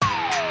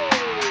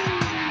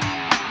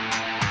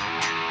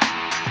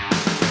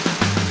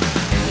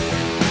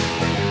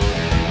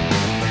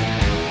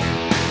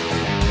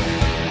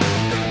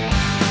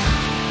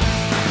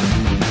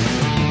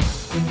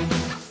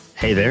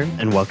Hey there,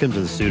 and welcome to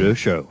the Sudo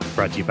Show,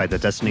 brought to you by the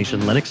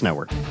Destination Linux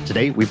Network.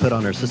 Today, we put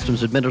on our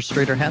systems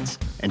administrator hats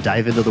and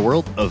dive into the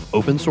world of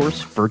open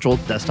source virtual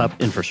desktop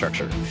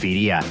infrastructure,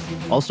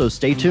 VDI. Also,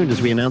 stay tuned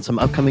as we announce some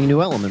upcoming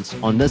new elements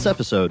on this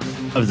episode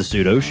of the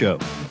Sudo Show.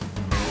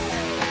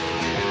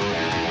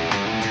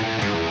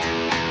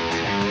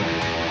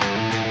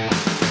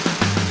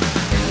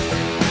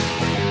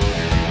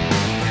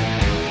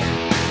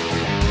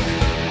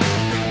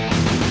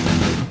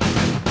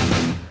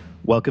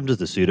 Welcome to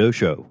the Sudo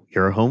Show,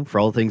 your home for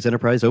all things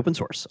enterprise open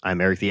source. I'm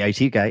Eric, the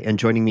IT guy, and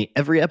joining me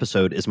every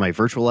episode is my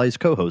virtualized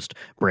co-host,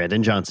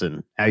 Brandon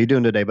Johnson. How you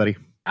doing today, buddy?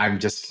 I'm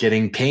just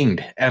getting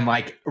pinged. And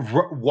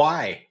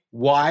why?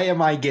 Why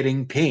am I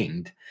getting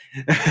pinged?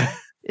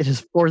 It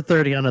is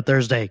 4:30 on a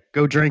Thursday.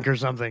 Go drink or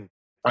something.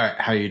 All right,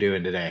 how are you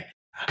doing today?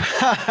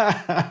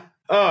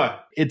 Oh,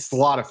 it's a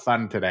lot of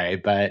fun today,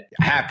 but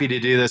happy to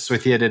do this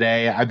with you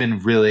today. I've been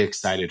really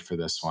excited for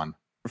this one.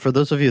 For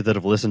those of you that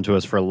have listened to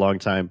us for a long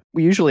time,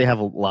 we usually have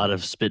a lot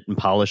of spit and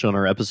polish on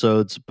our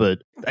episodes,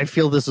 but I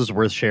feel this is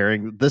worth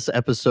sharing. This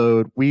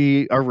episode,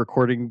 our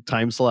recording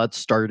time slot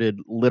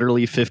started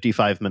literally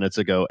 55 minutes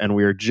ago, and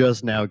we are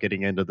just now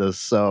getting into this.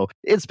 So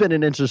it's been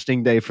an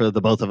interesting day for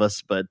the both of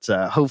us, but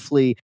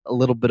hopefully a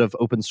little bit of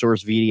open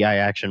source VDI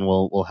action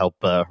will help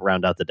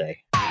round out the day.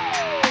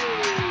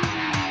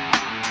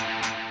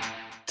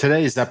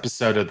 Today's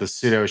episode of the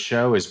Sudo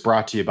Show is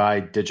brought to you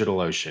by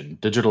DigitalOcean.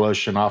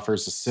 DigitalOcean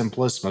offers the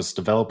simplest, most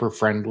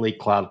developer-friendly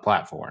cloud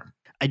platform.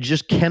 I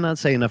just cannot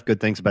say enough good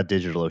things about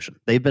DigitalOcean.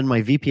 They've been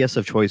my VPS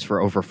of choice for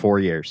over 4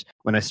 years.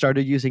 When I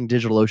started using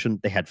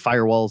DigitalOcean, they had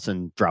firewalls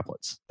and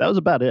droplets. That was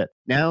about it.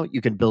 Now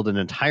you can build an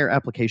entire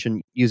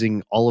application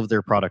using all of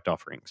their product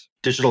offerings.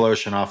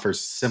 DigitalOcean offers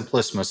the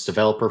simplest, most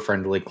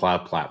developer-friendly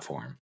cloud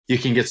platform. You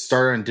can get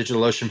started on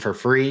DigitalOcean for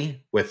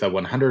free with a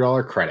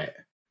 $100 credit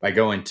by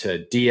going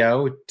to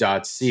do.co/DLN.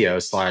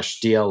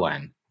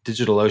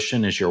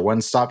 DigitalOcean is your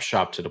one-stop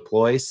shop to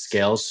deploy,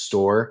 scale,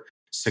 store,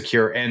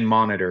 secure, and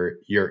monitor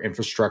your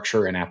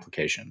infrastructure and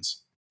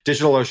applications.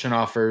 DigitalOcean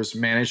offers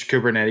managed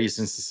Kubernetes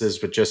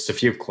instances with just a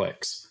few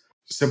clicks.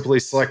 Simply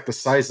select the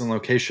size and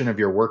location of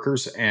your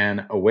workers,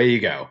 and away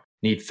you go.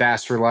 Need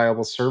fast,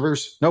 reliable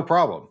servers? No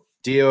problem.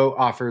 DO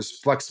offers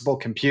flexible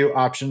compute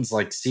options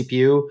like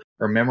CPU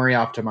or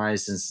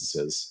memory-optimized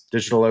instances.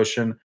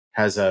 DigitalOcean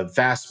has a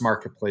vast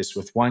marketplace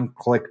with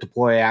one-click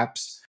deploy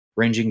apps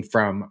ranging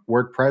from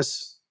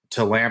WordPress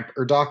to LAMP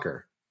or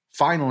Docker.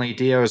 Finally,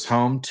 DO is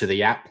home to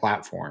the app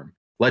platform.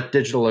 Let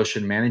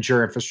DigitalOcean manage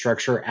your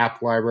infrastructure,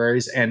 app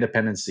libraries, and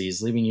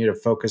dependencies, leaving you to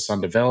focus on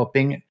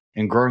developing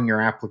and growing your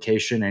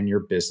application and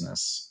your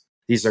business.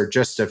 These are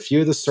just a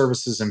few of the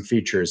services and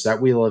features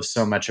that we love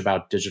so much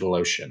about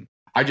DigitalOcean.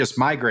 I just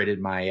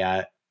migrated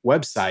my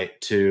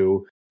website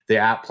to the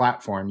app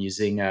platform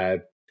using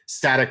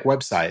static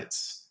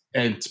websites.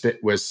 And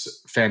it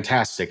was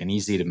fantastic and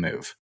easy to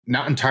move.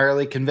 Not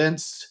entirely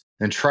convinced?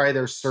 Then try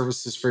their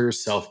services for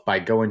yourself by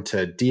going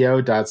to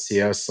do.co/DLN.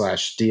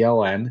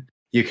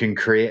 You can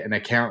create an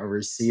account and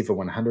receive a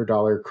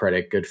 $100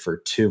 credit good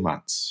for 2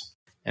 months.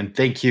 And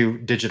thank you,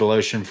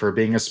 DigitalOcean, for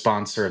being a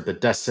sponsor of the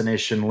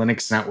Destination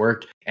Linux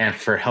Network and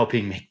for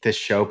helping make this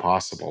show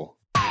possible.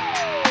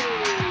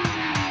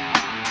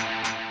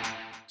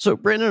 So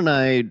Brandon and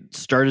I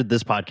started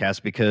this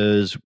podcast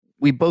because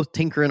we both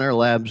tinker in our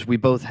labs. We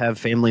both have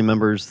family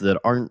members that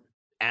aren't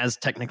as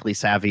technically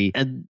savvy.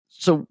 And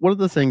so one of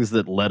the things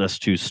that led us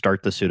to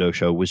start the Sudo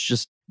Show was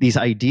just these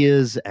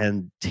ideas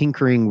and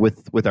tinkering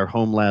with our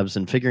home labs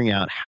and figuring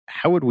out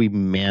how would we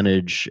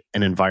manage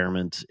an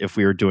environment if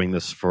we were doing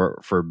this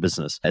for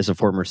business. As a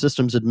former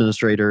systems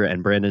administrator,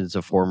 and Brandon is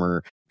a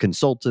former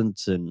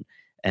consultant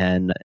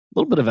and a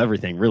little bit of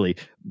everything, really.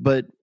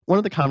 But one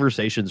of the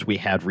conversations we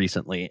had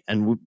recently,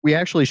 and we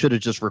actually should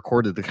have just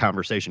recorded the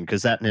conversation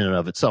because that in and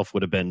of itself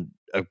would have been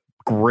a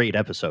great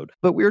episode.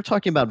 But we were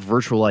talking about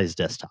virtualized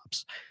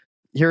desktops.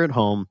 Here at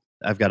home,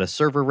 I've got a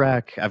server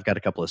rack. I've got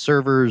a couple of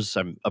servers.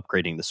 I'm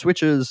upgrading the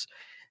switches.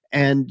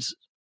 And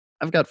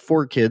I've got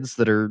 4 kids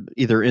that are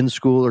either in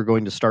school or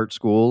going to start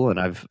school. And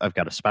I've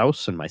got a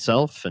spouse and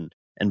myself.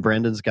 And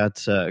Brandon's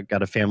got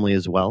a family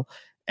as well.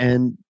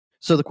 And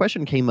so the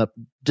question came up,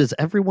 does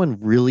everyone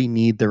really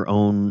need their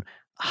own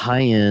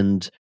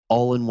high-end,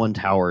 all-in-one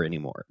tower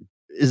anymore?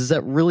 Is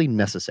that really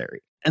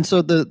necessary? And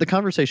so the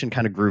conversation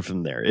kind of grew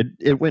from there.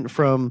 It went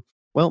from,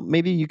 well,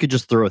 maybe you could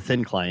just throw a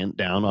thin client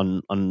down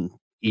on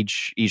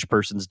each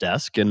person's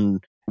desk,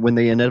 and when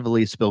they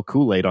inevitably spill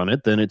Kool-Aid on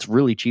it, then it's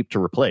really cheap to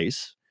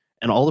replace,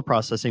 and all the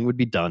processing would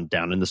be done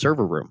down in the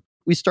server room.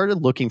 We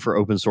started looking for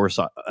open source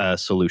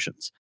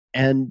solutions,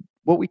 and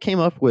what we came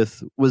up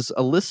with was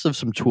a list of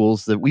some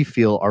tools that we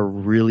feel are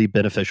really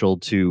beneficial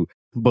to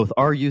both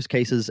our use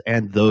cases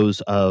and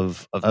those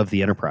of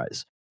the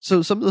enterprise.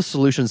 So some of the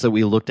solutions that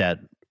we looked at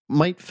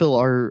might fill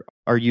our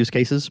use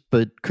cases,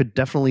 but could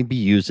definitely be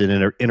used in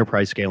an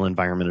enterprise scale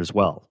environment as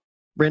well.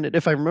 Brandon,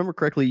 if I remember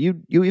correctly,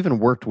 you even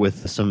worked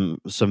with some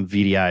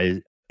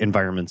VDI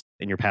environments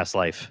in your past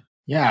life.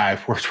 Yeah,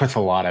 I've worked with a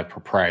lot of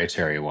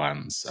proprietary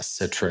ones,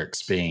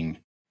 Citrix being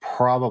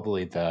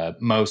probably the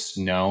most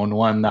known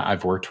one that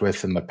I've worked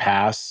with in the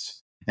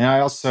past. And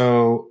I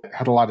also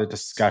had a lot of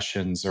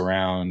discussions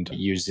around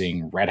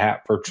using Red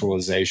Hat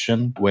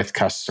virtualization with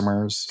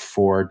customers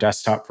for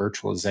desktop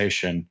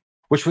virtualization,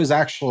 which was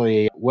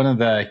actually one of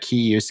the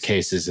key use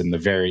cases in the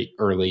very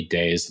early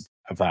days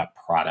of that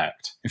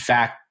product. In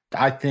fact,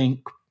 I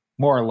think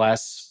more or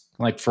less,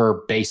 like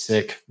for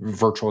basic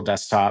virtual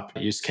desktop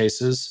use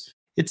cases,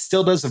 it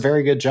still does a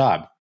very good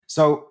job.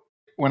 So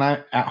when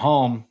I'm at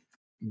home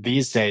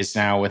these days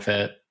now with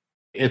it,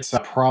 it's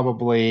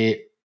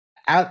probably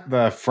at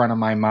the front of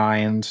my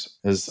mind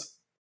is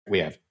we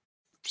have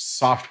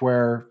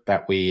software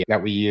that we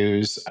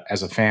use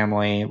as a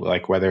family,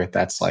 like whether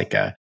that's like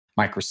a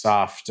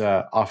Microsoft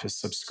Office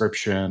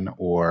subscription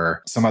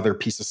or some other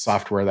piece of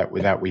software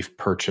that we've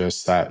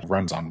purchased that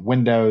runs on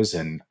Windows,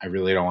 and I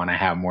really don't want to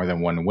have more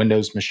than one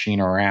Windows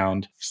machine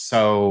around.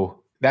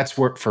 So that's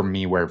where, for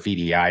me, where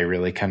VDI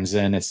really comes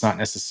in. It's not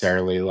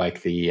necessarily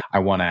like I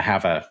want to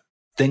have a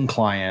thin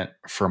client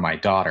for my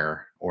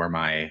daughter or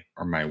my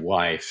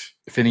wife.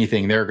 If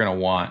anything, they're going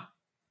to want,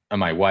 and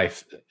my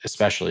wife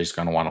especially is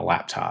going to want a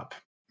laptop.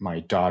 My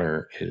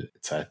daughter,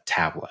 it's a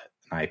tablet,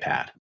 an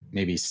iPad.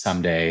 Maybe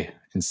someday,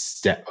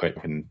 instead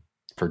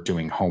for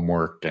doing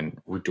homework and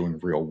we're doing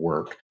real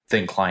work,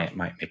 thin client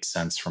might make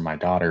sense for my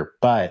daughter.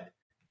 But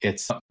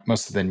it's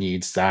most of the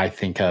needs that I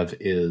think of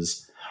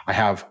is I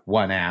have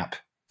one app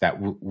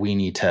that we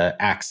need to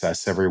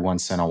access every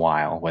once in a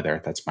while,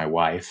 whether that's my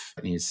wife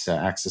needs to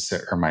access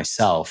it or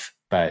myself,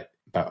 but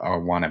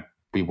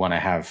we want to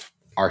have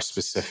our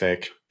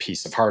specific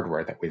piece of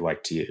hardware that we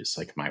like to use.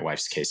 Like in my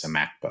wife's case, a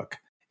MacBook.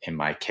 In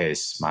my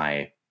case,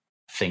 my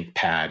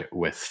ThinkPad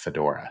with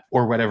Fedora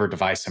or whatever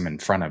device I'm in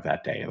front of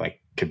that day. Like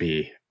it could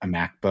be a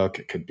MacBook,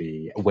 it could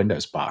be a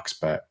Windows box,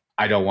 but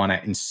I don't want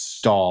to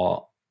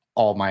install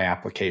all my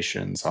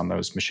applications on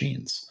those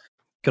machines.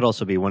 Could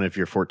also be one of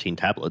your 14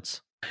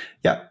 tablets.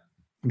 Yep,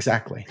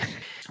 exactly.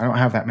 I don't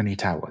have that many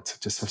tablets. I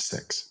just have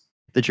 6.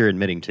 That you're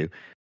admitting to.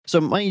 So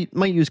my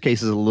use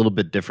case is a little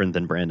bit different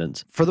than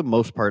Brandon's. For the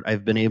most part,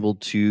 I've been able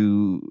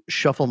to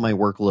shuffle my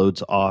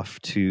workloads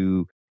off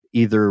to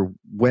either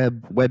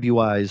web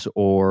UIs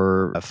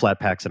or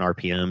Flatpaks and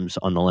RPMs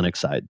on the Linux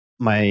side.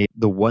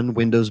 The one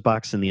Windows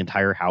box in the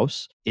entire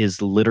house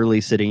is literally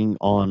sitting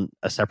on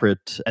a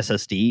separate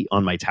SSD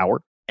on my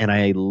tower. And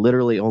I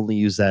literally only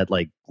use that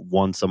like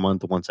once a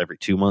month, once every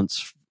 2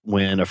 months,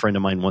 when a friend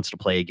of mine wants to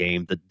play a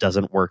game that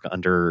doesn't work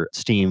under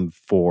Steam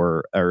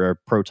or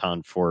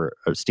Proton for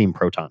Steam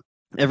Proton.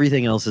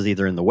 Everything else is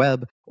either in the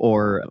web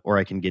or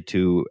I can get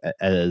to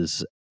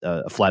as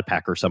a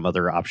Flatpak or some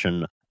other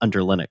option under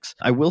Linux.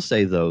 I will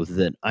say, though,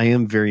 that I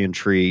am very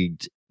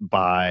intrigued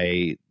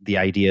by the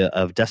idea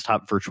of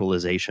desktop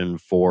virtualization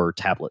for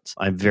tablets.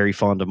 I'm very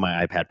fond of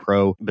my iPad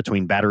Pro.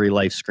 Between battery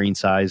life, screen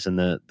size, and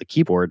the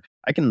keyboard,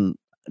 I can,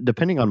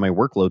 depending on my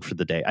workload for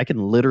the day, I can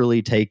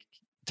literally take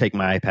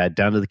my iPad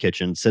down to the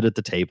kitchen, sit at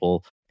the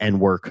table,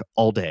 and work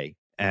all day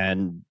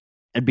and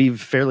be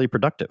fairly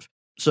productive.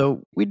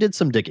 So we did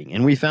some digging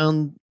and we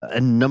found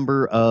a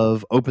number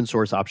of open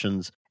source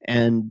options.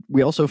 And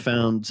we also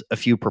found a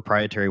few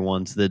proprietary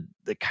ones that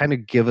kind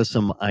of give us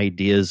some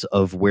ideas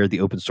of where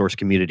the open source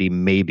community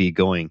may be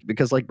going.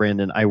 Because like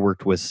Brandon, I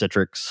worked with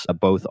Citrix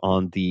both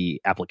on the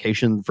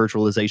application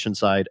virtualization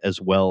side as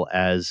well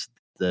as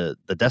the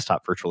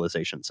desktop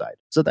virtualization side.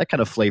 So that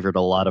kind of flavored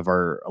a lot of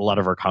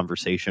our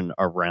conversation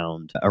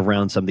around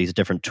some of these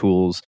different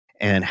tools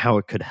and how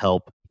it could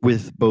help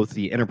with both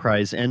the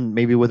enterprise and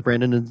maybe with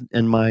Brandon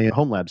and my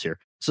home labs here.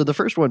 So the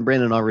first one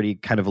Brandon already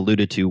kind of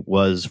alluded to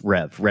was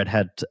Red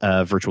Hat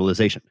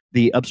virtualization.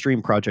 The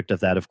upstream project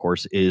of that, of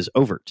course, is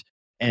Overt.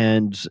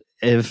 And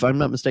if I'm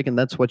not mistaken,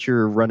 that's what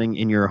you're running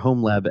in your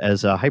home lab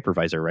as a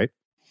hypervisor, right?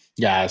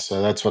 Yeah,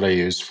 so that's what I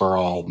use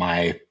for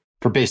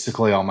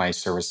basically all my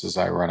services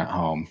I run at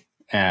home,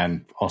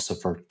 and also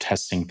for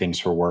testing things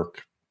for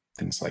work,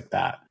 things like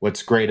that.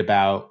 What's great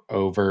about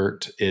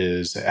Overt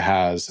is it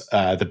has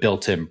the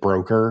built-in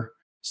broker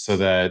so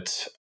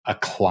that a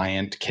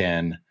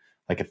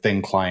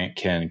thin client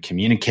can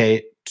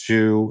communicate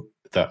to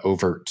the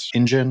Overt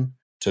engine,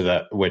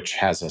 which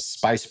has a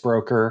Spice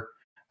broker,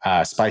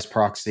 Spice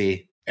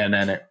proxy, and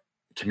then it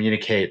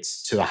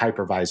communicates to the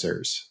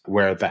hypervisors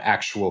where the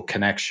actual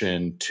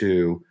connection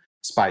to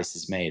Spice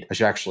is made. I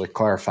should actually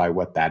clarify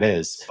what that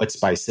is. What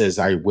Spice is,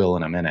 I will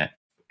in a minute.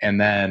 And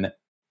then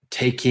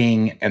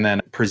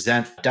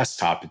present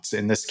desktop.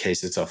 In this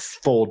case, it's a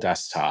full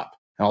desktop.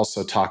 And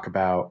also talk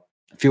about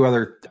a few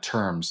other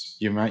terms.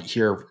 You might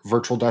hear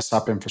virtual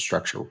desktop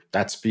infrastructure.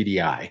 That's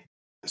VDI.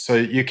 So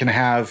you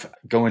can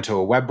go into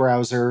a web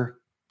browser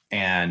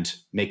and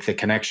make the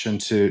connection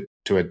to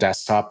a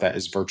desktop that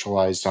is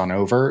virtualized on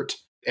Overt.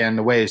 And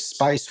the way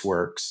Spice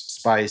works,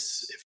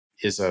 Spice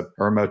is a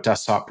remote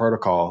desktop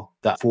protocol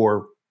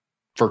for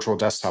virtual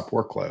desktop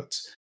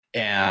workloads.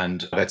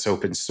 And that's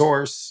open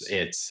source.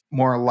 It's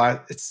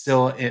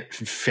still in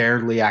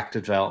fairly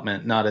active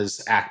development, not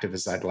as active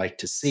as I'd like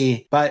to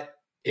see, but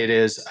it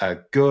is a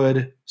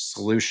good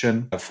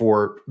solution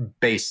for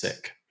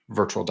basic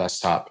virtual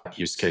desktop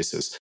use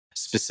cases.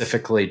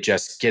 specifically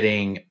just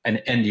getting an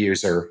end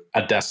user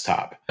a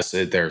desktop.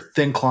 So there are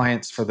thin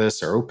clients for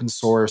this, or open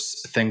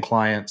source thin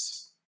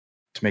clients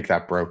to make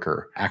that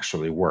broker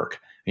actually work.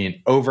 I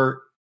mean,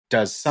 Overt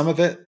does some of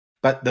it,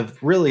 but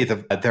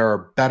there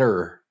are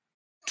better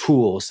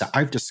tools that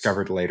I've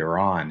discovered later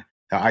on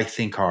that I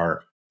think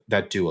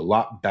that do a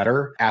lot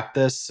better at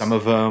this. Some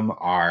of them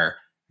are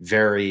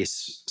very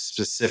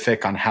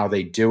specific on how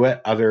they do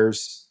it.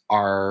 Others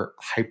are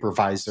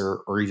hypervisor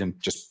or even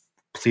just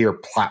clear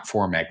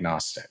platform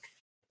agnostic.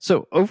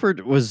 So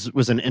Overt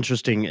was an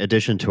interesting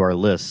addition to our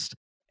list,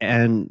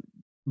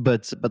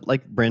 but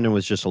like Brandon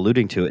was just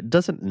alluding to, it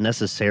doesn't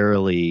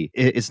necessarily,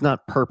 it's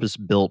not purpose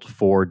built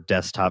for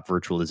desktop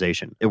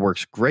virtualization. It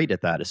works great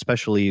at that,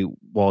 especially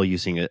while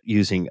using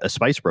a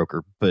Spice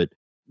broker. But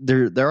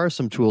there are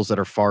some tools that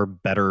are far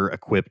better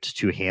equipped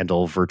to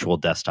handle virtual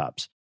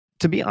desktops.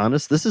 To be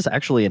honest, this is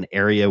actually an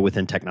area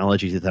within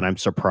technology that I'm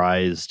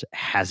surprised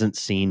hasn't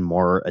seen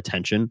more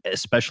attention,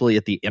 especially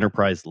at the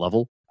enterprise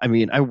level. I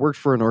mean, I worked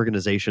for an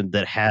organization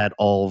that had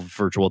all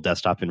virtual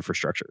desktop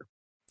infrastructure.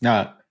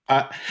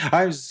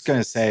 I was going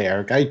to say,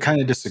 Eric, I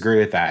kind of disagree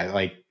with that.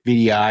 Like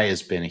VDI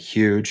has been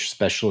huge,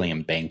 especially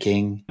in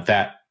banking.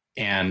 But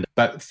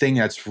thing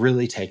that's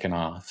really taken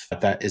off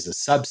that is a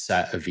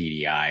subset of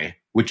VDI,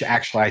 which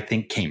actually I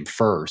think came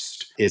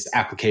first, is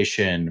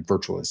application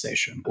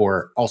virtualization,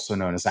 or also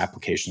known as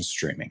application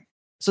streaming.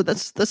 So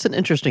that's an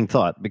interesting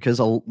thought, because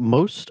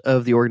most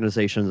of the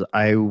organizations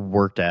I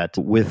worked at,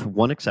 with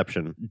one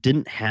exception,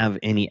 didn't have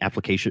any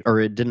application, or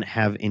it didn't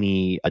have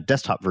any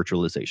desktop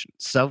virtualization.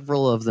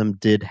 Several of them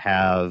did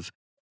have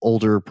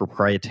older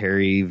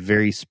proprietary,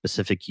 very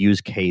specific use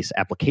case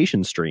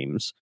application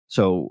streams.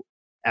 So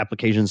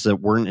applications that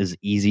weren't as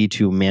easy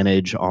to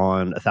manage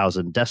on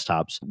 1,000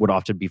 desktops would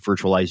often be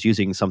virtualized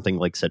using something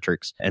like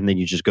Citrix, and then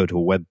you just go to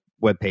a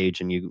web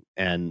page and you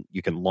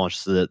can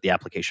launch the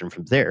application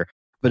from there.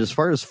 But as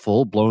far as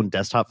full-blown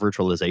desktop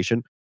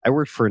virtualization, I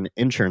worked for an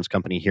insurance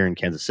company here in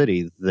Kansas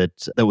City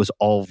that was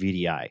all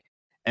VDI.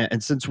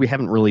 And since we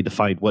haven't really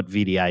defined what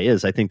VDI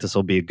is, I think this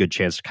will be a good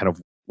chance to kind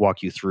of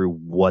walk you through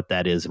what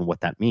that is and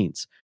what that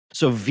means.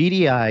 So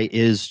VDI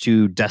is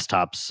to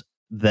desktops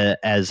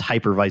as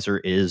hypervisor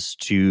is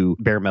to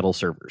bare metal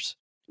servers.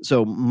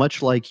 So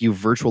much like you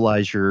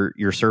virtualize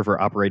your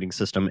server operating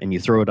system and you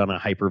throw it on a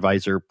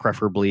hypervisor,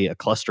 preferably a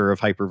cluster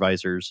of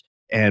hypervisors,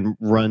 and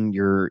run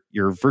your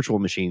virtual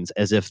machines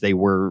as if they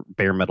were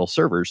bare metal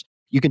servers,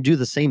 you can do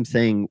the same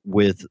thing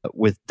with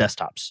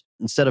desktops.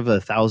 Instead of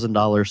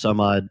 $1,000 some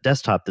odd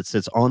desktop that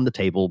sits on the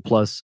table,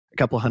 plus a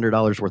couple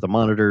 $100 worth of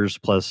monitors,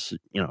 plus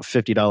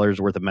 $50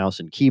 worth of mouse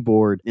and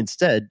keyboard,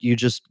 instead you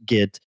just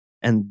get,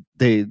 and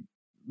they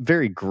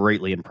vary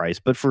greatly in price,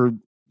 but for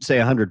say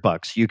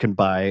 $100, you can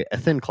buy a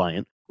thin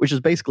client, which is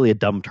basically a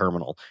dumb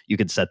terminal. You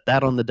can set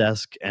that on the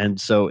desk,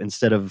 and so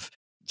instead of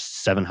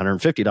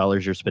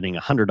 $750, you're spending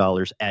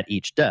 $100 at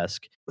each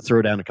desk.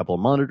 Throw down a couple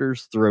of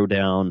monitors, throw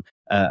down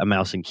a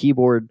mouse and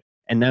keyboard,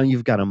 and now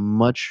you've got a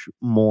much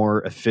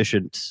more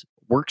efficient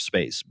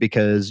workspace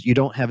because you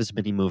don't have as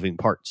many moving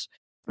parts.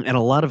 And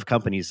a lot of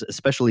companies,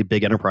 especially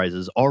big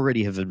enterprises,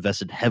 already have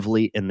invested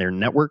heavily in their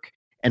network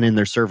and in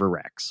their server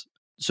racks.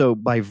 So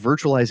by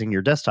virtualizing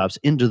your desktops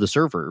into the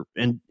server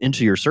and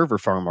into your server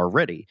farm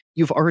already,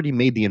 you've already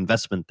made the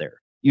investment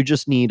there. You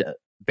just need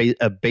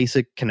a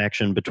basic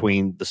connection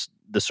between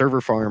the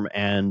server farm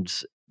and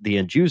the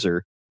end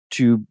user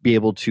to be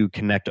able to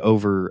connect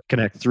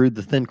through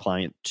the thin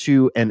client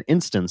to an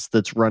instance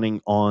that's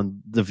running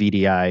on the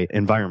VDI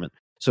environment.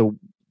 So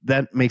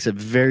that makes it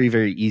very,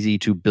 very easy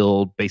to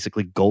build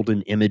basically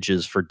golden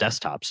images for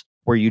desktops,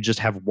 where you just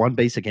have one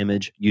basic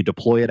image, you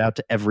deploy it out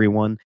to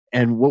everyone.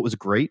 And what was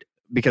great,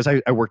 because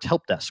I worked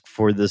help desk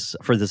for this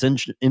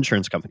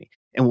insurance company,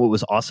 and what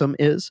was awesome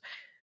is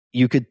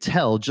you could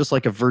tell, just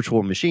like a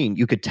virtual machine,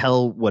 you could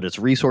tell what its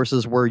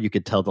resources were. You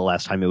could tell the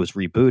last time it was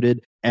rebooted.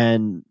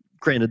 And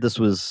granted, this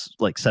was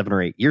like 7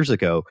 or 8 years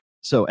ago.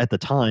 So at the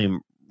time,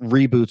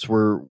 reboots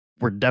were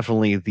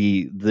definitely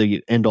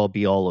the end all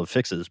be all of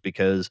fixes,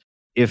 because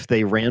if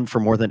they ran for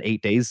more than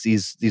 8 days,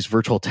 these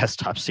virtual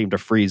desktops seemed to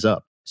freeze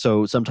up.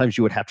 So sometimes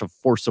you would have to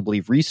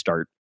forcibly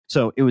restart.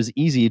 So it was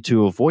easy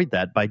to avoid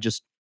that by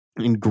just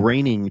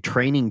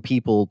training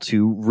people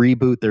to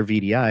reboot their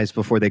VDIs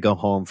before they go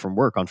home from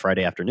work on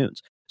Friday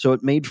afternoons. So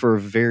it made for a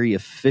very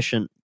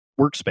efficient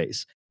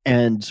workspace.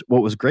 And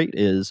what was great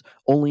is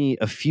only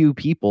a few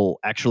people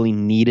actually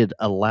needed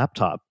a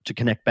laptop to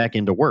connect back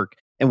into work.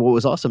 And what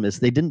was awesome is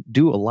they didn't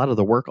do a lot of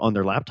the work on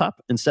their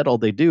laptop. Instead, all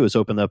they do is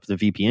open up the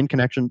VPN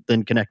connection,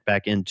 then connect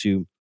back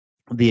into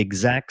the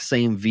exact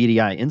same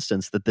VDI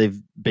instance that they've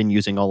been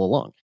using all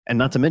along. And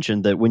not to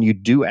mention that when you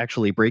do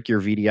actually break your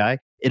VDI,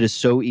 it is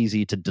so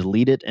easy to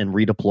delete it and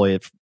redeploy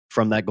it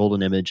from that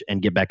golden image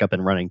and get back up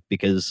and running,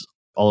 because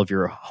all of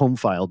your home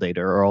file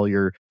data or all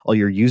your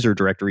user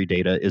directory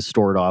data is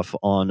stored off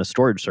on a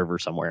storage server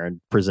somewhere and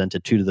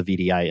presented to the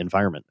VDI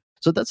environment.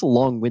 So that's a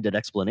long-winded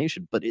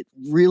explanation, but it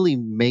really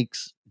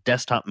makes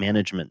desktop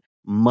management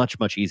much,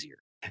 much easier.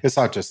 It's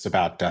not just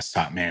about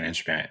desktop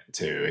management,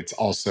 too. It's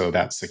also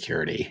about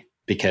security,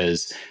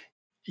 because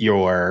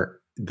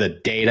the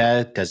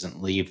data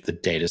doesn't leave the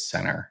data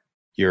center.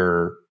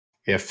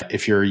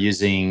 If you're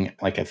using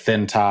like a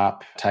thin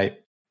top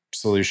type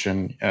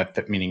solution,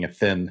 meaning a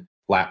thin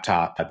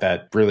laptop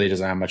that really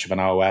doesn't have much of an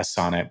OS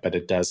on it, but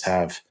it does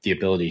have the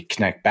ability to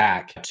connect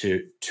back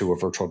to a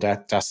virtual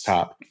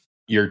desktop,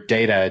 your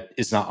data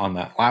is not on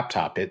that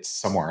laptop, it's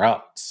somewhere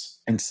else.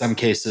 In some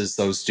cases,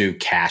 those do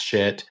cache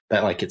it,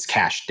 that like it's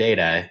cached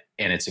data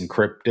and it's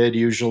encrypted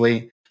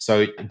usually.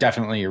 So it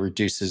definitely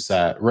reduces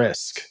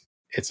risk.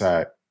 It's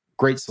a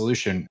great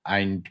solution.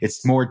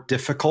 It's more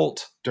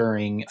difficult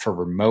for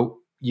remote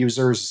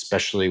users,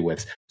 especially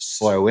with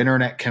slow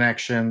internet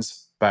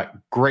connections, but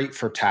great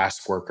for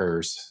task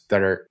workers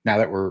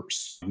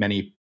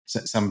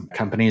some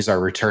companies are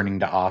returning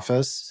to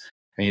office.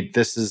 I mean,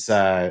 this is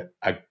a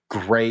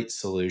great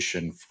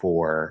solution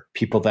for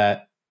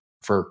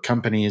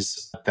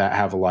companies that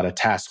have a lot of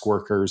task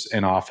workers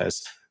in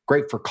office.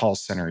 Great for call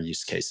center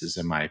use cases,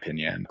 in my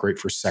opinion. Great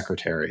for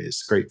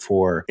secretaries. Great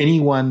for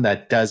anyone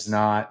that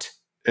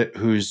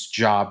whose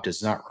job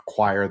does not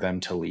require them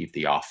to leave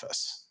the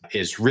office.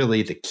 Is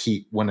really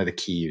one of the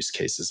key use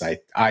cases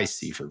I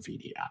see for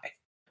VDI.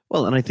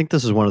 Well, and I think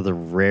this is one of the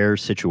rare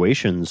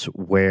situations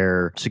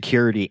where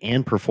security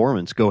and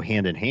performance go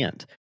hand in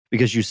hand,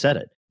 because you said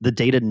it. The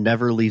data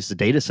never leaves the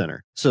data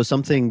center. So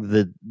something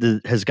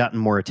that has gotten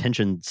more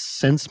attention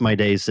since my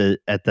days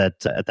at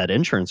that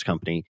insurance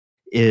company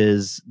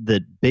is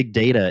that big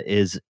data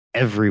is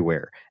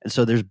everywhere. And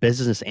so there's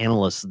business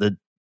analysts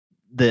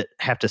that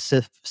have to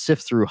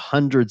sift through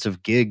hundreds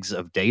of gigs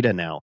of data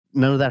now.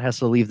 None of that has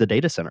to leave the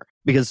data center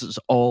because it's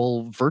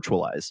all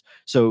virtualized.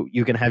 So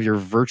you can have your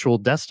virtual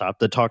desktop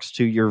that talks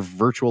to your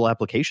virtual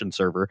application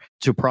server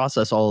to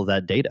process all of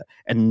that data.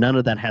 And none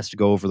of that has to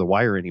go over the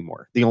wire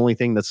anymore. The only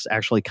thing that's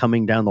actually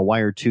coming down the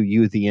wire to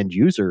you, the end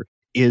user,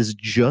 is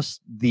just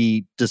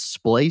the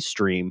display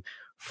stream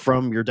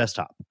from your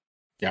desktop.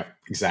 Yeah,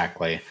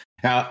 exactly.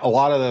 Now, a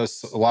lot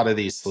of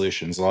these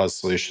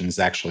solutions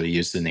actually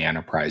used in the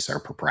enterprise are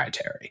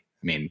proprietary.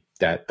 I mean,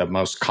 that the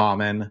most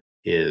common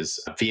is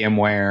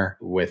VMware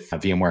with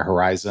VMware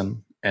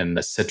Horizon and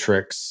the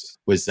Citrix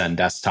with Zen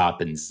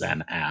Desktop and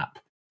Zen App.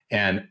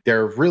 And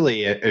they're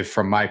really,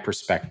 from my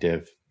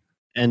perspective.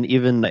 And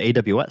even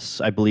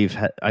AWS,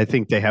 I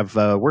think they have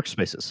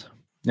workspaces.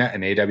 Yeah,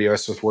 and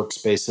AWS with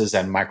workspaces,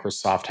 and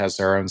Microsoft has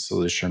their own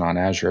solution on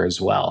Azure as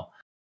well.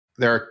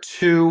 There are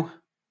two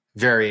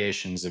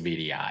variations of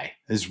VDI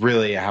is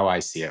really how I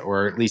see it,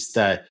 or at least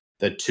the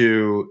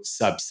two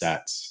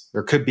subsets.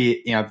 There could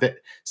be,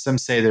 some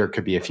say there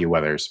could be a few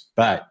others,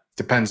 but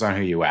depends on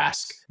who you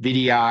ask.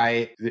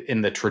 VDI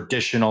in the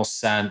traditional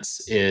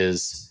sense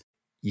is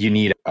you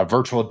need a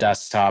virtual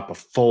desktop, a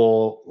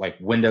full like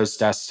Windows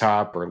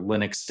desktop or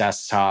Linux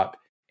desktop,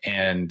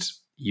 and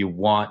you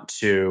want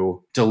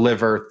to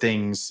deliver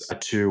things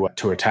to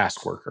a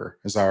task worker,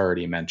 as I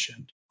already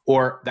mentioned.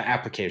 Or the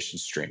application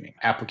streaming.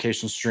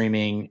 Application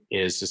streaming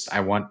is just, I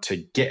want to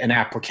get an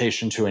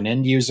application to an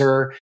end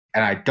user,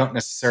 and I don't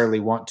necessarily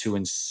want to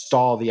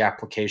install the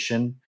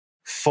application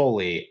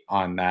fully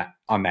on that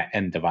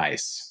end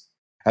device.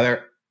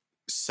 There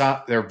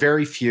are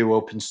very few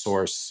open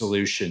source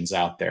solutions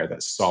out there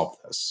that solve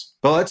this.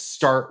 But let's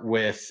start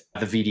with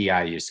the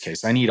VDI use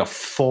case. I need a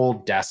full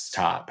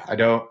desktop. I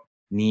don't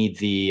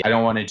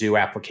want to do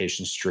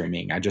application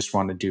streaming. I just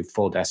want to do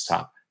full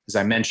desktop. As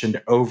I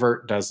mentioned,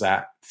 Overt does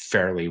that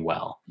fairly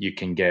well. You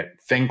can get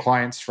thin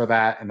clients for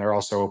that, and they're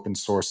also open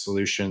source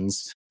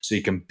solutions, so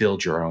you can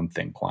build your own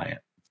thin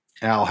client.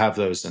 And I'll have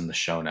those in the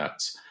show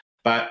notes.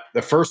 But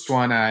the first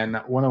one, and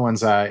one of the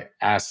ones I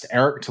asked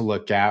Eric to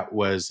look at,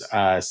 was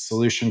a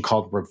solution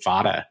called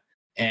Rivada.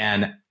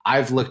 And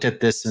I've looked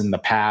at this in the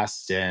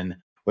past, and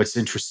what's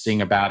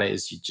interesting about it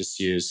is you just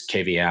use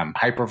KVM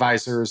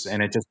hypervisors,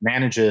 and it just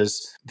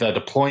manages the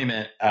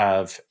deployment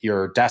of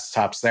your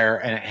desktops there,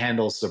 and it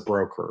handles the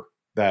broker,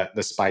 the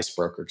Spice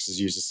broker, because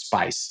it uses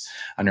Spice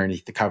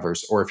underneath the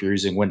covers. Or if you're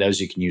using Windows,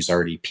 you can use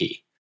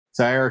RDP.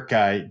 So Eric,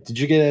 did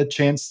you get a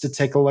chance to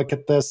take a look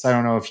at this? I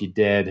don't know if you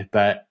did,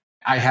 but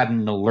I had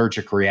an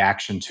allergic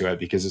reaction to it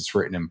because it's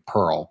written in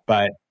Perl.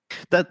 But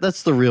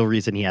that's the real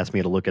reason he asked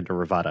me to look into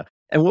Rivada.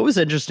 And what was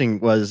interesting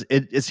was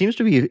it seems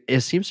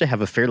to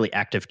have a fairly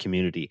active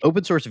community.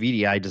 Open source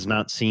VDI does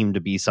not seem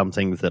to be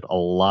something that a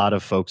lot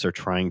of folks are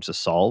trying to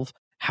solve.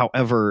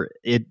 However,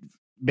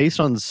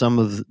 based on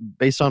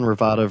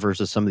Rivada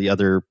versus some of the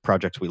other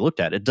projects we looked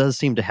at, it does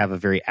seem to have a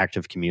very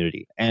active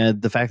community.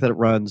 And the fact that it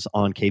runs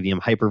on KVM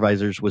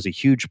hypervisors was a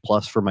huge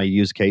plus for my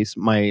use case.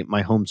 My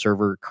home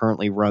server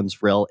currently runs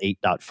RHEL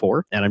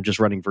 8.4, and I'm just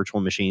running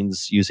virtual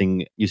machines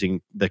using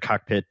the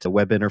Cockpit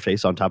web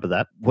interface on top of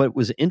that. What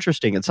was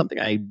interesting, and something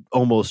I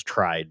almost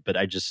tried, but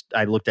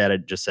I looked at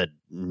it and just said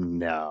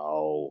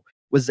no,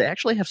 was they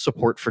actually have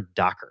support for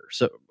Docker,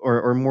 so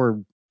or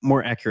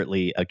more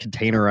accurately,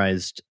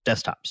 containerized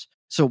desktops.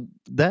 So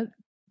that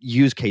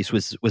use case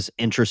was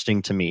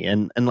interesting to me.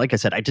 And like I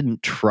said, I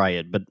didn't try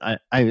it, but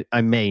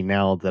I may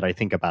now that I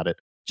think about it.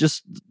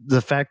 just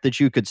the fact that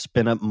you could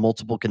spin up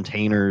multiple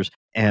containers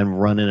and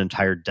run an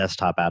entire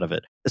desktop out of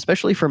it,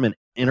 especially from an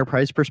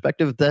enterprise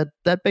perspective,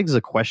 that begs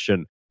a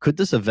question. Could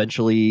this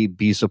eventually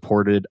be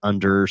supported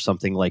under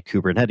something like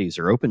Kubernetes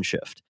or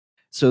OpenShift?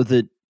 So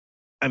that,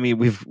 I mean,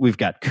 we've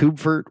got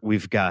KubeVirt,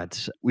 we've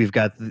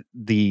got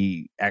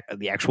the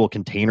actual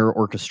container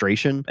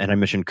orchestration, and I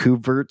mentioned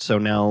KubeVirt. So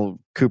now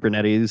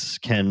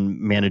Kubernetes can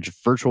manage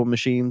virtual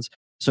machines.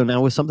 So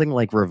now with something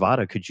like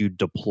Rivada, could you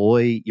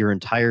deploy your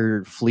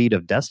entire fleet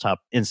of desktop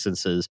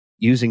instances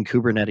using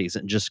Kubernetes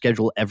and just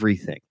schedule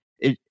everything?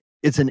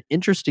 It's an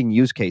interesting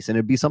use case, and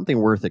it'd be something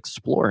worth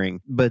exploring.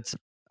 But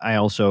I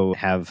also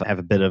have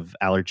a bit of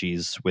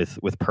allergies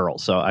with Perl,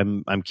 so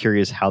I'm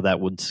curious how that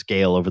would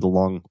scale over the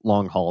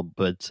long haul.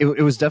 But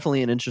it was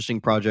definitely an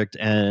interesting project,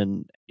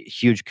 and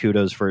huge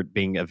kudos for it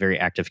being a very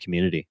active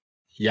community.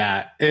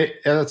 Yeah,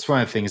 that's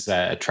one of the things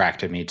that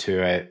attracted me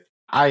to it.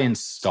 I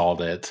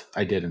installed it.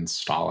 I did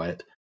install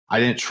it. I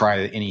didn't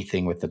try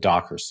anything with the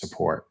Docker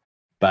support.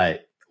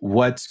 But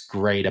what's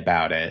great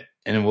about it,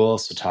 and we'll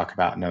also talk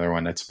about another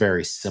one that's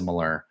very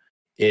similar,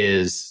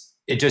 is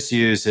it just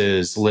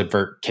uses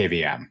libvirt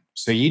KVM.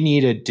 So you need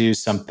to do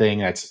something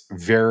that's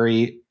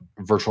very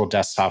virtual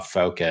desktop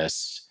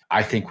focused.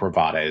 I think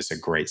Rivada is a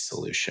great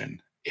solution.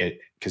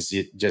 Because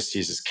it just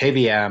uses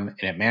KVM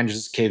and it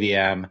manages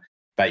KVM.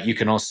 But you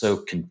can also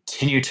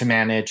continue to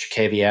manage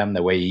KVM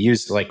the way you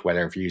use, like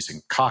whether if you're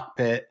using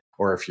Cockpit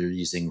or if you're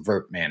using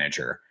Virt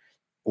Manager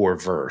or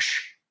Versh.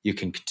 You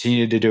can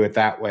continue to do it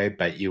that way,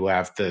 but you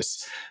have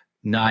this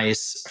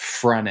nice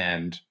front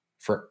end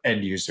for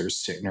end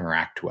users to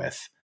interact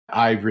with.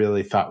 I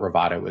really thought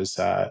Rivada was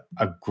a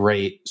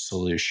great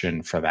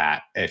solution for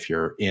that. If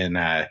you're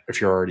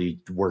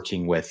already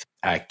working with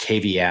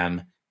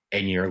KVM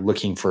and you're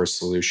looking for a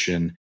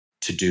solution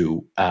to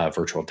do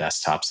virtual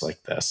desktops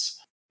like this.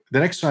 The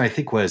next one I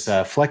think was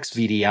Flex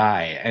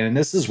VDI. And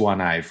this is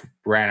one I've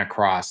ran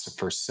across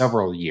for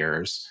several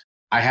years.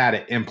 I had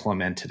it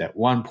implemented at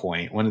one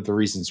point. One of the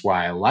reasons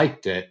why I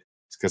liked it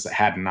is because it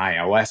had an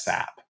iOS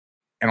app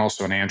and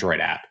also an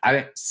Android app. I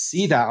didn't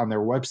see that on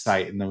their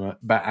website,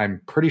 but I'm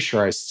pretty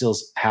sure I still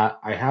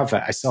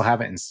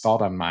have it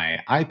installed on my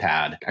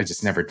iPad. I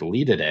just never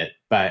deleted it.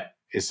 But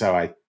so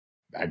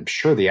I'm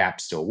sure the app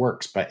still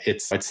works, but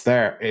it's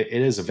there. It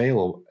is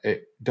available.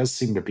 It does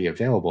seem to be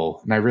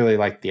available. And I really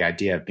like the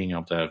idea of being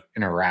able to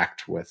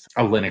interact with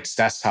a Linux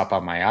desktop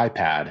on my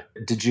iPad.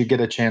 Did you get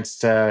a chance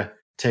to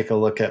take a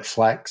look at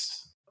Flex?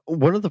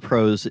 One of the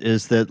pros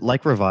is that,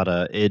 like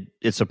Rivada,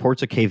 it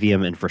supports a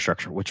KVM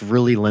infrastructure, which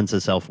really lends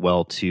itself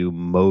well to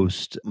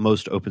most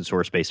open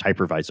source based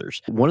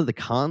hypervisors. One of the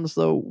cons,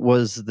 though,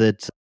 was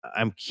that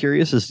I'm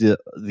curious as to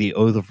the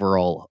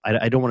overall.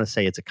 I don't want to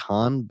say it's a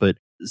con, but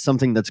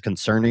something that's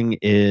concerning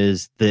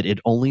is that it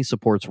only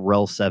supports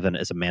RHEL 7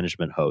 as a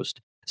management host.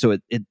 So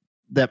it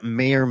that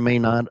may or may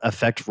not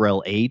affect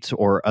RHEL 8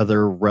 or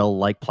other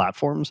RHEL-like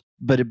platforms,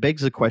 but it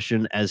begs the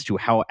question as to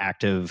how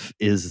active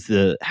is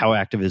the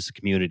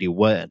community?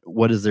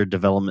 What does their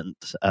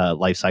development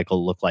life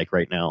cycle look like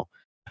right now?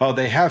 Oh,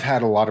 they have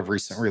had a lot of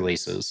recent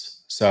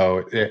releases,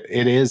 so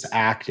it is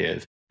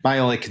active. My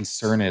only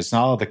concern is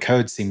not all the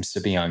code seems to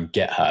be on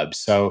GitHub,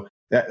 so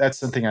that's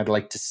something I'd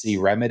like to see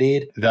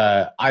remedied.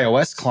 The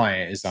iOS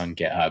client is on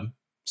GitHub,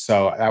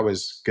 so that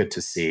was good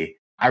to see.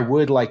 I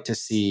would like to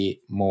see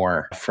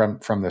more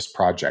from this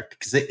project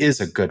because it is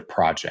a good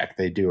project.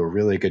 They do a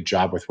really good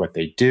job with what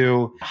they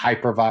do.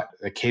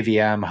 The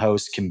KVM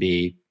host can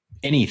be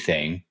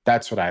anything.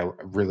 That's what I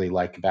really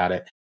like about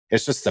it.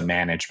 It's just the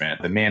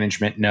management. The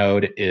management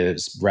node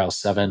is RHEL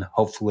 7.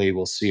 Hopefully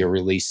we'll see a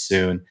release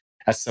soon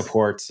that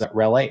supports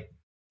RHEL 8.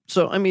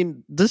 So, I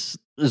mean, this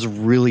is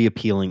really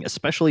appealing,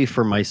 especially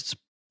for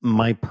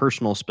my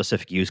personal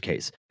specific use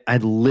case. I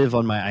live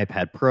on my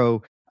iPad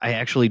Pro. I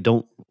actually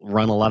don't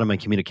run a lot of my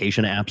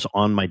communication apps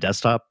on my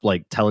desktop,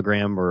 like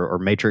Telegram or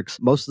Matrix.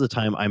 Most of the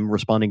time, I'm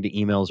responding to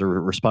emails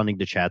or responding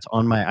to chats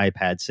on my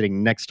iPad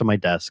sitting next to my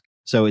desk.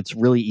 So it's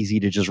really easy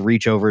to just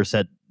reach over,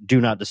 set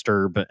do not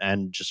disturb,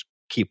 and just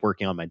keep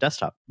working on my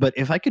desktop. But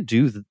if I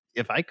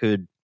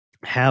could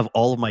have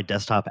all of my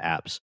desktop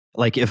apps,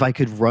 like if I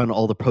could run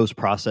all the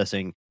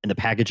post-processing and the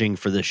packaging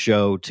for this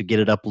show to get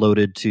it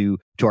uploaded to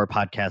our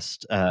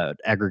podcast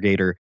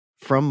aggregator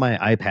from my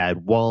iPad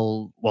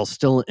while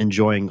still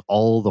enjoying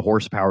all the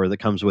horsepower that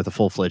comes with a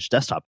full-fledged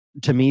desktop,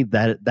 to me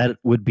that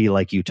would be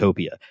like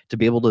utopia. To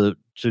be able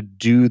to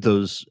do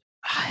those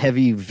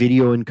heavy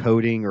video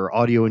encoding or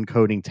audio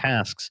encoding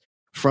tasks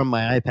from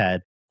my iPad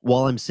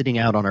while I'm sitting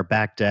out on our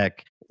back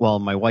deck while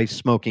my wife's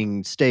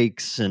smoking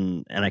steaks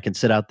and I can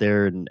sit out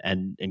there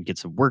and get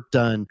some work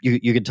done.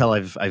 You can tell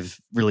I've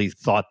really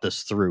thought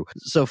this through.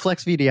 So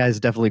Flex VDI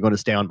is definitely going to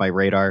stay on my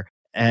radar.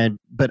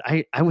 But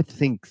I would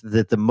think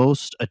that the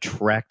most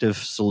attractive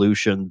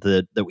solution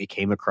that we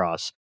came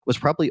across was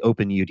probably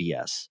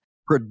OpenUDS,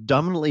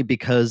 predominantly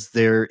because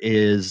there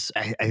is,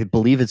 I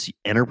believe it's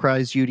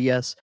Enterprise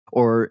UDS,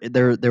 or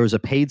there was a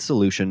paid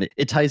solution.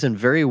 It ties in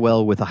very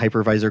well with a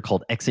hypervisor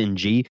called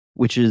XNG,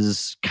 which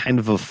is kind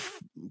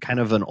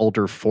of an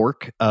older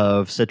fork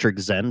of Citrix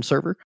Xen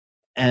server.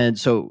 And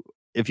so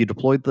if you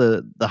deployed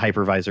the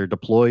hypervisor,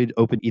 deployed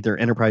open either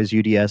enterprise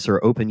UDS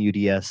or open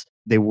UDS,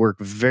 they work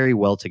very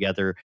well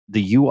together.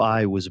 The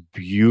UI was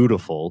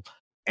beautiful,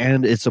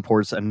 and it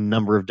supports a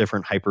number of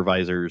different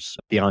hypervisors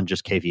beyond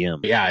just KVM.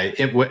 Yeah,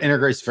 it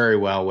integrates very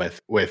well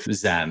with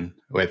Zen,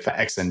 with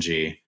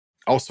XNG.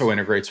 Also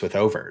integrates with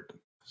Overt.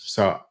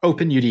 So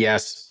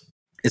OpenUDS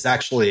is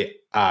actually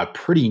a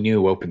pretty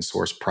new open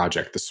source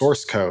project. The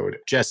source code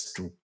just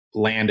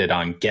landed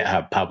on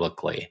GitHub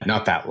publicly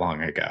not that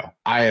long ago.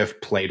 I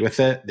have played with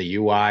it. The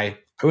UI, I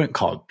wouldn't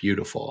call it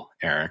beautiful,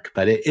 Eric,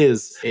 but it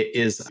is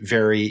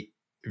very,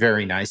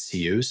 very nice to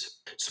use.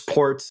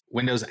 Supports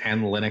Windows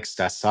and Linux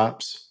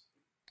desktops.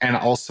 And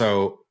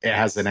also it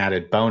has an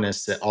added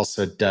bonus. It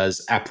also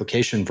does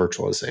application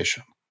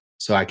virtualization.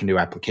 So I can do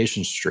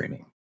application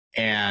streaming.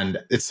 And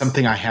it's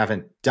something I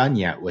haven't done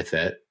yet with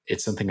it.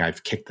 It's something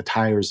I've kicked the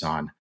tires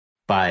on.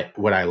 But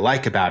what I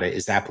like about it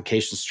is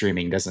application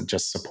streaming doesn't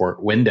just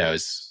support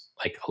Windows.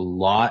 Like a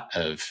lot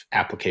of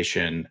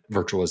application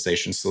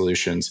virtualization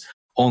solutions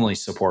only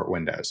support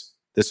Windows.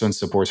 This one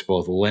supports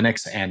both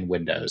Linux and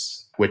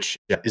Windows, which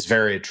is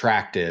very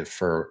attractive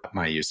for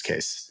my use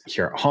case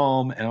here at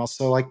home. And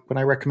also like when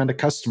I recommend to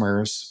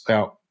customers,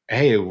 well,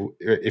 hey,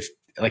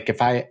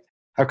 if I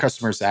have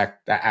customers that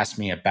ask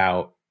me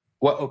about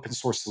what open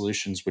source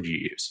solutions would you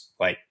use?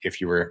 Like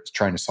if you were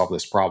trying to solve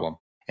this problem,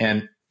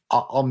 and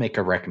I'll make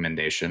a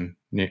recommendation,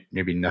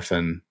 maybe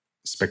nothing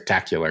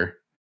spectacular,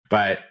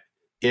 but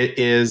it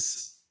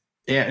is,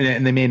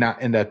 and they may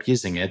not end up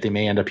using it. They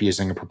may end up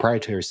using a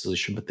proprietary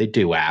solution, but they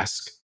do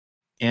ask.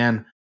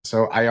 And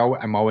so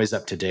I'm always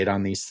up to date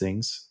on these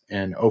things.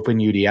 And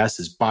OpenUDS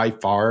is by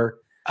far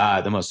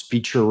the most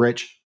feature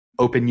rich.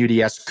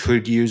 OpenUDS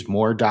could use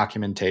more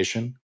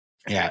documentation.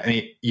 Yeah, I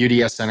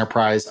mean, UDS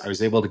Enterprise, I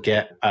was able to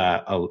get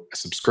a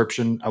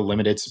subscription, a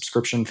limited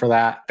subscription for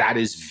that. That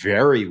is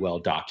very well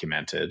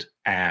documented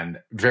and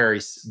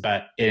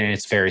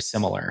it's very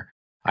similar.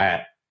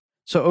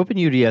 So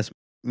OpenUDS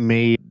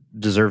may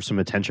deserve some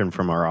attention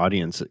from our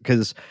audience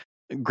because,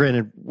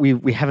 granted,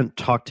 we haven't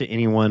talked to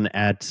anyone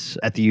at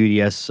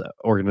the UDS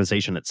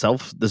organization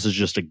itself. This is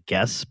just a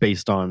guess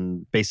based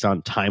on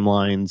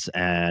timelines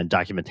and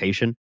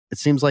documentation. It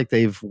seems like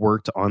they've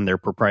worked on their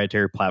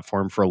proprietary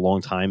platform for a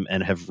long time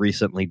and have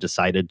recently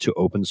decided to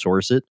open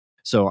source it.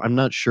 So I'm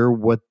not sure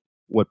what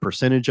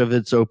percentage of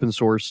it's open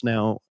source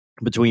now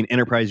between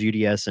Enterprise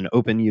UDS and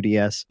Open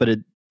UDS, but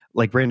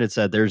like Brandon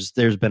said, there's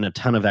been a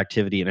ton of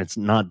activity and it's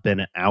not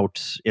been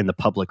out in the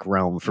public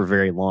realm for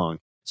very long.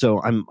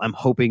 So I'm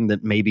hoping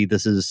that maybe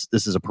this is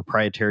a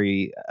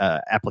proprietary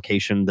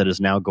application that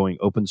is now going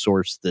open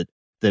source that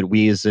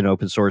we as an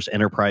open source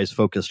enterprise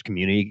focused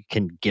community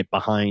can get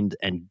behind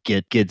and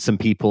get some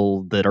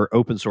people that are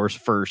open source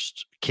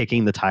first,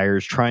 kicking the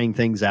tires, trying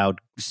things out,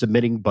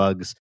 submitting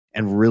bugs,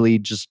 and really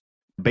just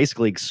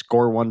basically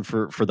score one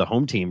for the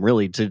home team,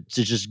 really to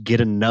just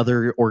get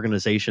another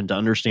organization to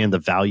understand the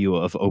value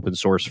of open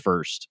source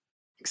first.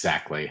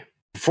 Exactly.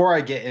 Before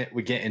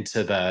we get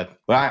into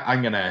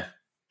I'm going to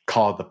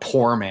call the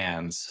poor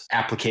man's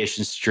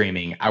application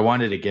streaming, I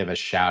wanted to give a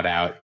shout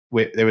out.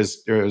 There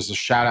was a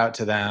shout out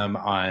to them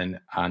on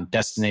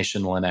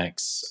Destination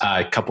Linux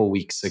a couple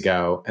weeks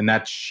ago, and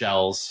that's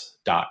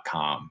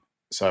shells.com.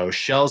 So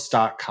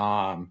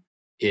shells.com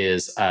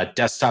is a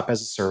desktop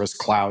as a service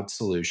cloud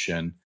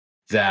solution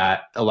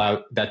that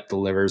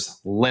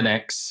delivers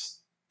Linux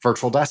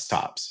virtual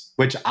desktops,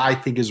 which I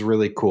think is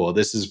really cool.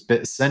 This is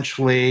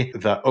essentially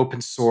the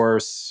open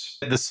source.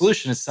 The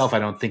solution itself, I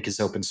don't think is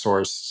open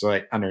source, so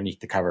like underneath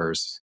the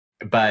covers,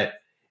 but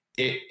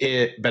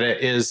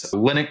it is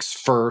Linux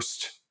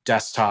first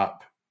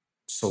desktop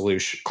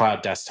solution,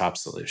 cloud desktop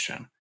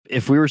solution.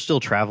 If we were still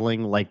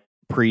traveling like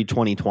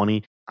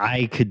pre-2020,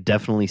 I could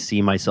definitely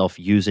see myself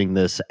using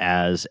this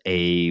as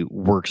a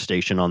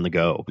workstation on the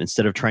go.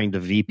 Instead of trying to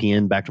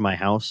VPN back to my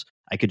house,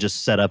 I could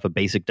just set up a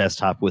basic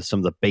desktop with some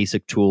of the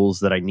basic tools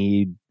that I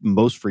need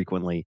most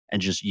frequently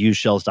and just use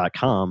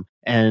shells.com.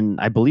 And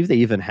I believe they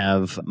even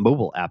have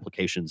mobile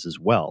applications as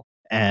well.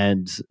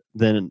 And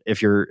then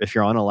if you're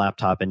on a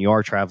laptop and you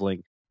are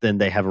traveling, then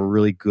they have a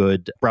really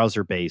good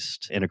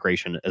browser-based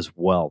integration as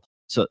well.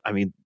 So, I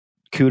mean,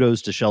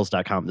 kudos to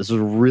shells.com. This is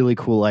a really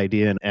cool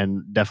idea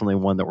and definitely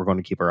one that we're going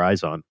to keep our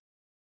eyes on.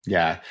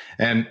 Yeah.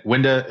 And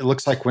it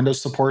looks like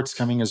Windows support's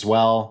coming as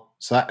well.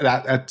 So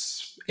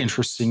that's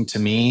interesting to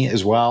me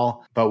as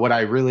well. But what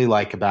I really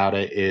like about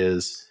it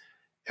is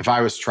if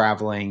I was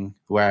traveling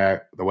the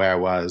way I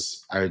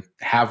was, I would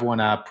have one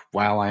up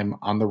while I'm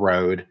on the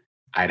road.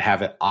 I'd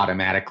have it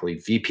automatically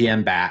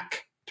VPN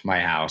back to my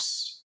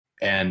house.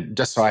 And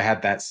just so I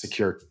had that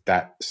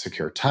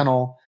secure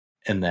tunnel.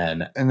 And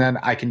then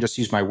I can just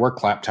use my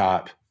work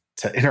laptop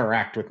to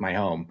interact with my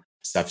home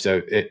stuff.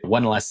 So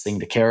one less thing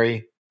to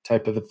carry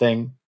type of a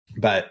thing.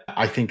 But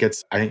I think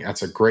that's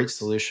a great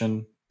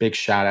solution. Big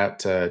shout out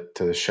to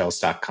the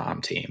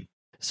shells.com team.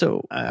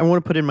 So I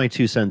want to put in my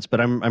 2 cents, but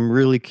I'm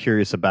really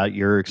curious about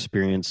your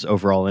experience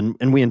overall.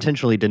 And we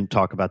intentionally didn't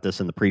talk about this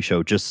in the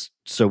pre-show just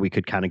so we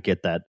could kind of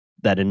get that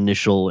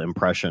initial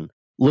impression.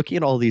 looking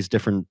at all these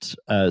different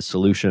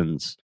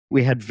solutions,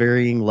 we had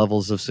varying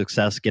levels of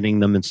success getting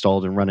them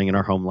installed and running in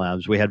our home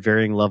labs. We had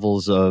varying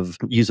levels of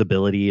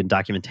usability and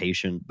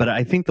documentation. But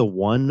I think the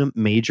one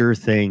major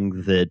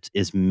thing that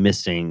is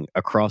missing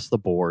across the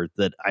board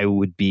that I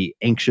would be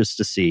anxious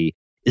to see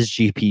is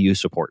GPU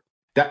support.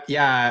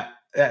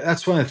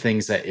 That's one of the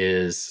things that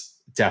is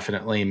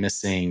definitely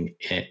missing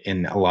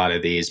in a lot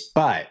of these.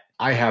 But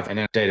I have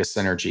a data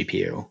center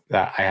GPU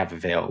that I have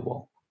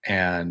available,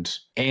 and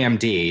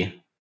AMD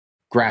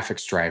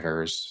graphics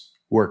drivers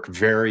work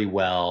very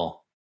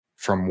well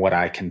from what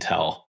I can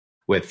tell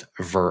with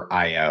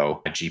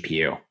VirtIO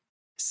GPU.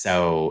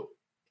 So,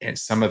 and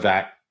some of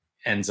that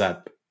ends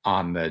up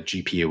on the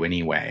GPU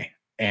anyway.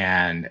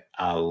 And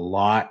a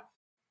lot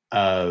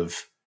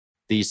of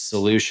these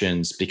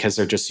solutions, because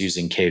they're just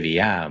using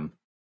KVM,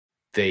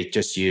 they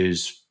just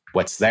use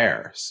what's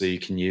there. So you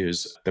can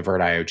use the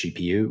VirtIO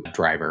GPU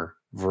driver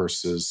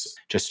versus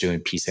just doing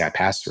PCI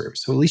pass-through.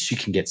 So at least you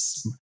can get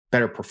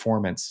better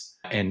performance,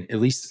 and at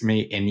least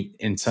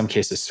in some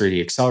cases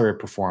 3D accelerated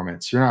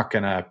performance. You're not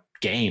going to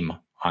game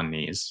on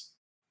these.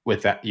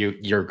 With that,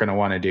 you're going to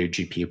want to do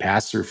GPU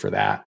pass-through for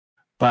that.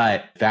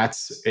 But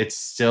it's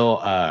still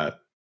a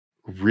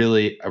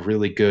really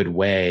good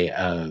way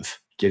of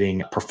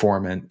getting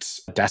performant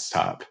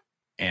desktop,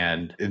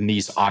 and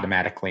these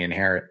automatically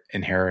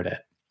inherit it.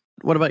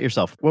 What about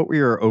yourself? What were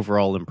your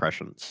overall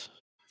impressions?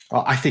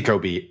 Well, I think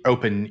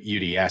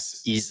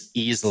OpenUDS is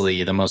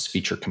easily the most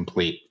feature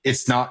complete.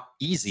 It's not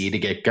easy to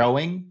get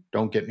going,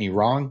 don't get me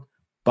wrong,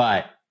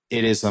 but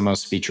it is the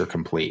most feature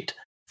complete.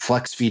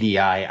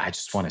 FlexVDI, I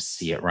just want to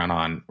see it run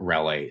on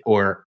RHEL 8,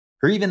 or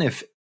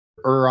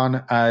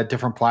on a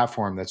different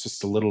platform that's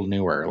just a little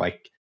newer,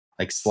 like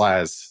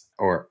SLES,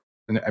 or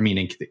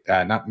maybe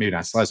not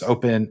SLES,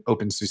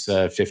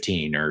 OpenSUSE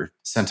 15 or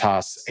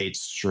CentOS 8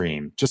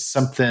 Stream, just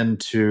something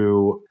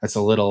that's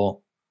a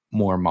little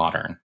more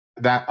modern.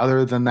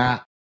 Other than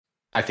that,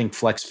 I think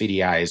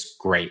FlexVDI is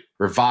great.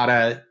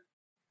 Rivada,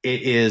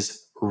 it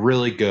is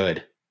really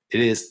good.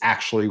 It is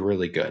actually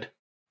really good.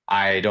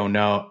 I don't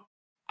know.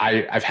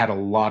 I've had a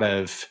lot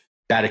of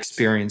bad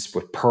experience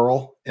with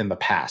Perl in the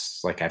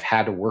past. Like, I've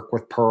had to work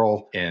with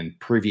Perl in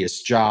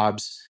previous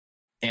jobs,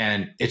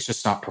 and it's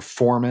just not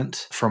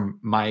performant from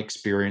my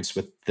experience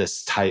with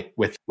this type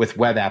with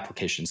web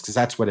applications, because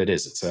that's what it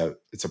is. It's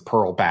a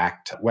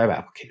Perl-backed web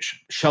application.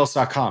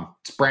 Shells.com,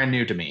 it's brand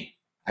new to me.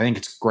 I think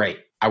it's great.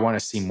 I want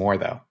to see more,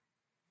 though.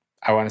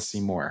 I want to see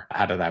more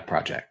out of that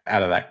project,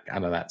 out of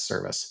that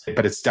service.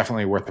 But it's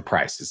definitely worth the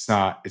price. It's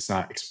not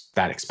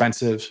that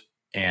expensive,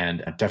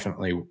 and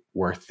definitely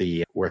worth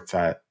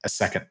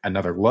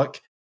another look.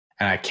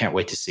 And I can't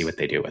wait to see what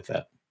they do with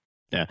it.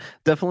 Yeah,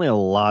 definitely a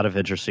lot of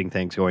interesting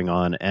things going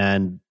on,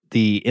 and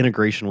the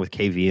integration with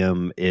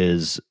KVM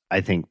is,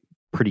 I think,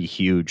 pretty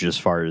huge as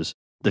far as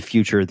the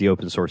future of the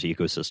open source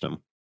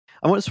ecosystem.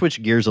 I want to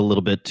switch gears a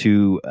little bit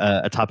to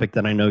a topic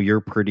that I know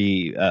you're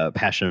pretty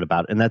passionate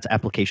about, and that's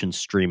application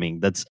streaming.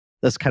 That's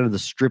kind of the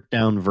stripped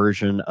down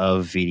version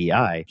of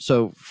VDI.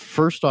 So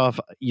first off,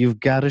 you've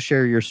got to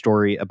share your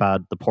story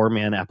about the poor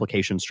man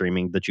application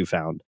streaming that you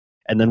found,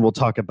 and then we'll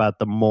talk about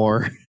the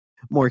more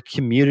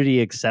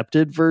community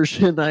accepted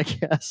version, I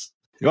guess.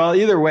 Well,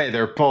 either way,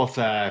 they're both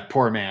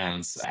poor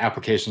man's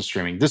application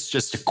streaming. This is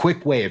just a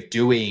quick way of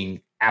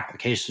doing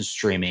application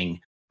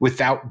streaming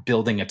without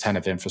building a ton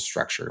of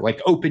infrastructure. Like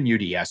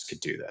OpenUDS could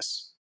do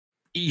this.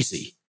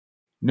 Easy.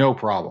 No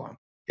problem.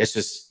 It's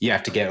just you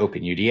have to get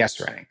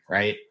OpenUDS running,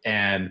 right?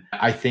 And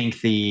I think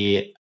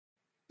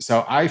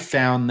so I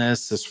found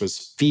this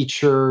was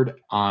featured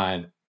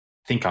on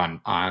the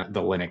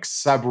Linux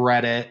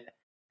subreddit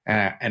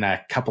and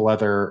a couple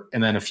other,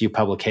 and then a few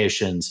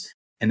publications.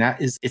 And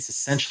it's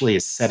essentially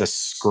a set of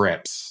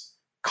scripts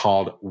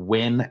called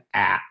WinApps.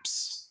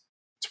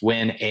 It's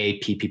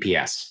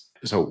WinApps.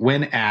 So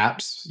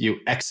WinApps, you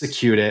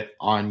execute it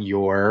on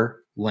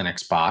your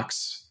Linux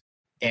box,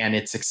 and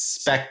it's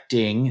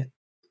expecting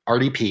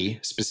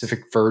RDP,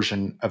 specific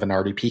version of an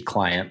RDP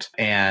client,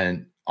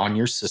 and on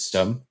your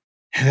system.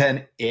 And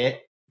then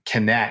it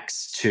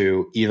connects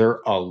to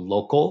either a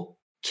local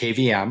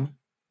KVM,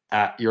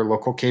 your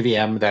local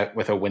KVM that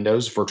with a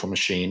Windows virtual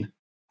machine,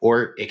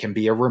 or it can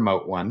be a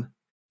remote one,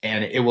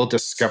 and it will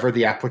discover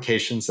the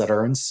applications that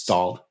are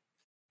installed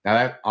now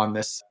that on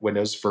this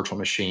Windows virtual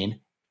machine,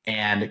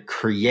 and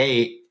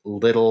create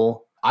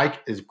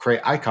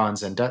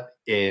icons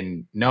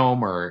in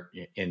GNOME, or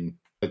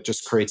it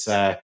just creates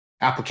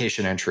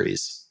application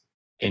entries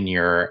in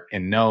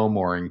GNOME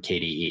or in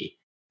KDE.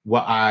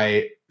 What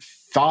I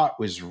thought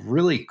was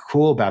really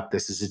cool about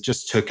this is it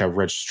just took a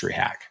registry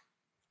hack.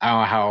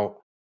 I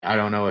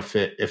don't know if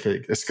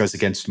this goes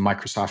against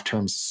Microsoft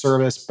terms of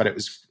service, but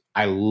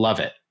I love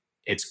it.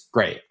 It's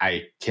great.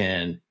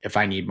 If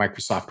I need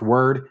Microsoft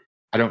Word,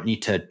 I don't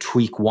need to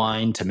tweak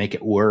Wine to make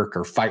it work,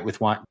 or fight with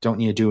Wine. Don't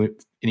need to do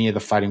any of the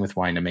fighting with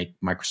Wine to make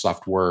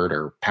Microsoft Word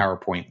or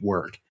PowerPoint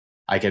work.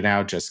 I can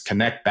now just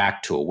connect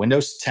back to a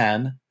Windows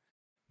 10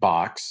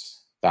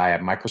 box that I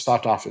have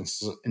Microsoft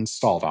Office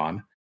installed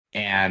on,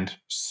 and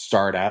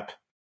start up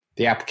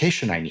the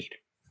application I need.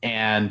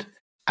 And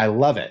I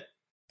love it.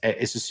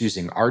 It's just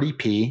using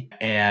RDP,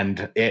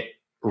 and it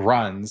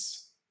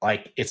runs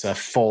like it's a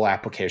full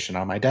application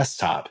on my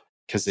desktop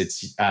because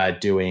it's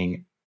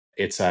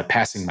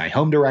passing my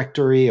home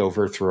directory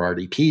over through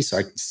RDP, so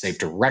I can save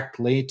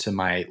directly to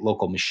my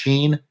local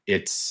machine.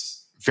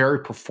 It's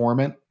very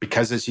performant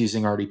because it's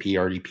using RDP.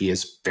 RDP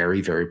is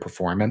very, very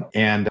performant,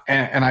 and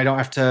I don't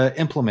have to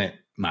implement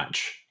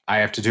much. I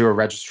have to do a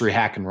registry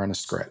hack and run a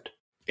script.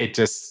 It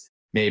just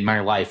made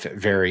my life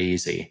very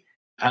easy.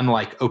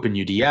 Unlike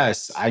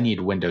OpenUDS, I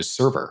need Windows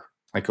Server.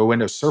 Like a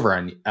Windows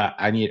Server,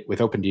 I need with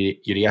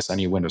OpenUDS, I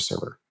need Windows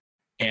Server.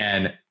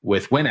 And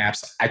with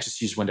WinApps, I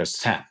just use Windows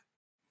 10.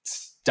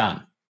 It's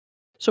done.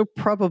 So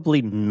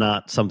probably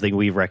not something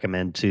we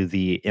recommend to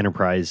the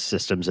enterprise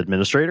systems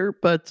administrator,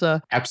 but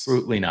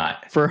absolutely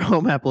not. For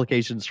home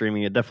application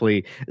streaming, it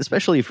definitely,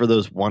 especially for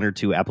those one or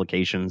two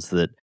applications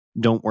that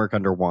don't work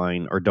under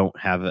Wine or don't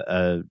have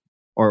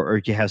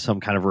or you have some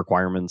kind of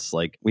requirements.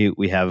 Like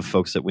we have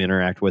folks that we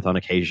interact with on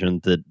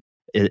occasion that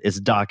it's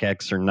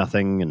DocX or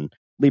nothing, and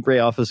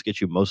LibreOffice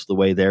gets you most of the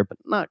way there, but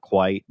not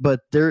quite.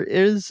 But there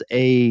is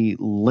a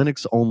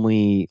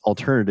Linux-only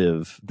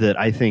alternative that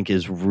I think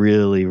is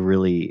really,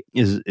 really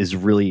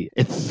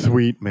it's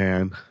sweet,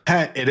 man.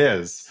 It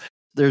is.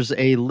 There's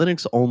a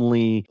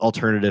Linux-only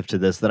alternative to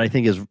this that I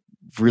think is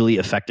really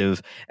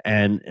effective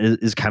and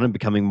is kind of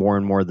becoming more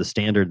and more the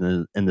standard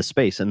in the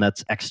space, and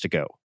that's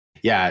X2Go.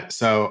 Yeah,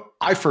 so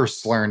I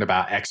first learned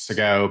about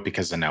X2Go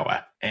because of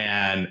Noah.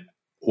 And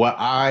what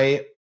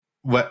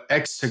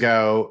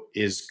X2Go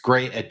is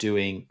great at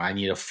doing, I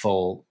need a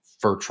full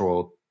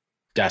virtual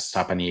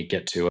desktop. I need to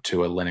get to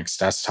a Linux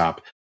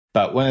desktop.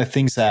 But one of the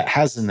things that it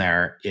has in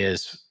there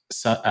is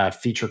a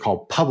feature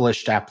called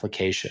published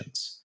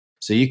applications.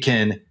 So you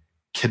can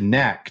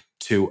connect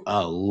to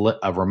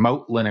a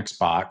remote Linux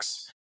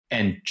box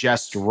and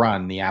just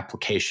run the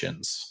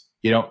applications.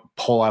 You don't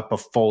pull up a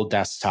full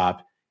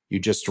desktop. You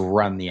just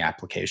run the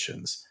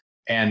applications.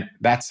 And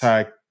that's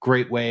a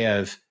great way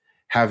of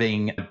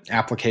having an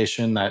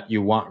application that you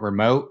want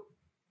remote,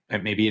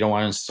 that maybe you don't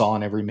want to install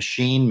on every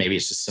machine. Maybe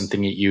it's just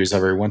something you use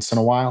every once in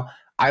a while.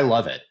 I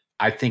love it.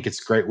 I think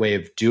it's a great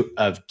way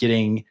of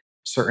getting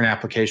certain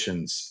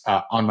applications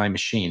on my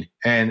machine.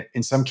 And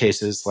in some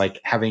cases, I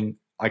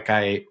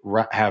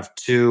have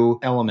 2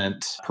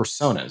 element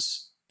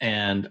personas.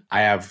 And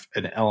I have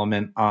an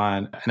element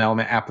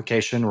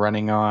application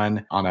running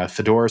on a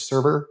Fedora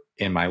server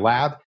in my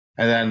lab,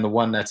 and then the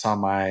one that's on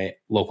my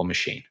local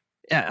machine.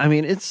 Yeah, I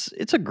mean, it's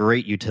a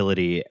great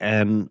utility,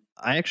 and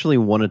I actually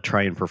want to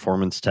try and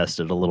performance test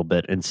it a little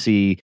bit and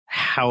see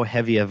how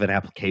heavy of an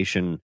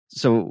application.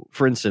 So,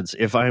 for instance,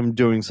 if I'm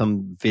doing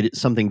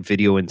something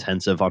video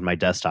intensive on my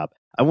desktop,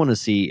 I want to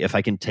see if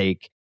I can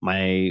take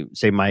my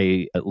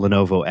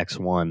Lenovo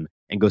X1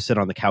 and go sit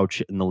on the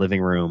couch in the living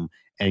room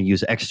and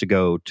use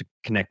X2Go to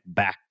connect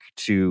back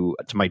to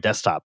my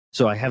desktop.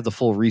 So I have the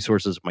full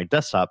resources of my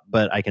desktop,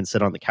 but I can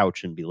sit on the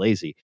couch and be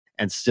lazy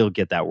and still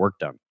get that work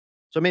done.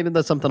 So maybe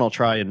that's something I'll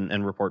try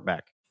and report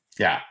back.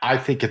 Yeah, I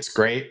think it's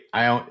great.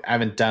 I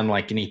haven't done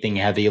anything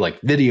heavy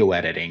like video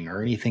editing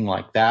or anything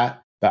like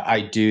that, but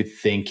I do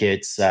think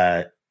it's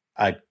a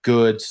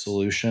good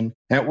solution.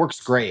 And it works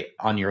great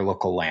on your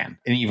local LAN.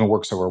 It even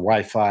works over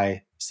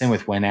Wi-Fi. Same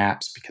with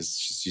WinApps because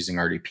it's just using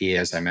RDP,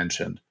 as I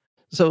mentioned.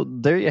 So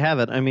there you have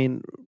it. I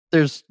mean,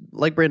 there's,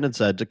 like Brandon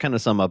said, to kind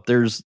of sum up,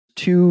 there's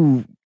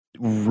 2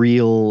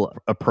 real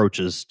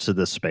approaches to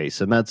this space,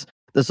 and that's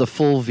a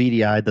full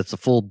VDI, that's a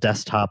full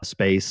desktop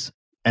space,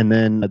 and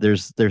then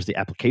there's the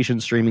application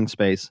streaming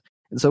space.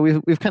 And so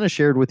we've kind of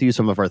shared with you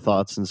some of our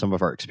thoughts and some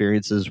of our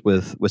experiences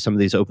with some of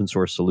these open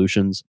source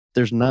solutions.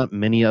 There's not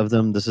many of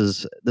them. This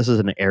is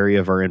an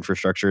area of our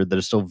infrastructure that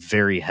is still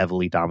very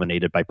heavily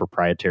dominated by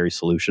proprietary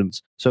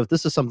solutions. So if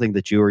this is something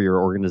that you or your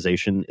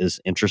organization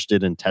is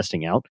interested in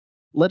testing out,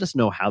 let us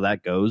know how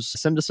that goes.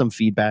 Send us some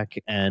feedback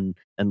and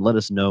let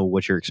us know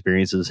what your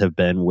experiences have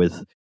been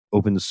with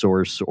open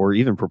source or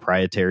even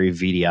proprietary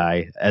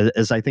VDI.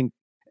 As I think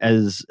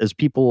as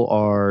people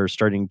are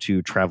starting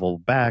to travel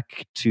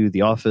back to the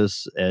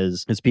office,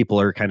 as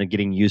people are kind of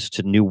getting used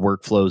to new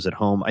workflows at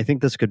home, I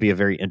think this could be a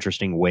very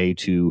interesting way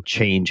to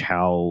change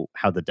how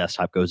the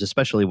desktop goes,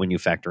 especially when you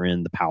factor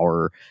in the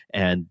power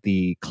and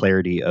the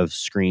clarity of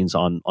screens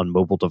on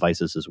mobile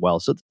devices as well.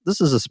 So this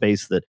is a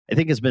space that I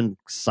think has been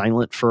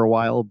silent for a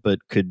while, but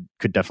could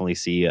definitely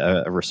see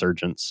a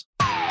resurgence.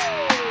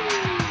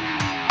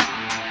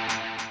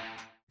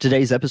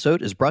 Today's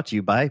episode is brought to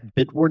you by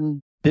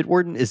Bitwarden.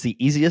 Bitwarden is the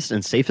easiest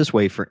and safest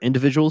way for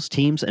individuals,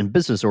 teams, and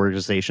business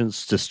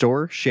organizations to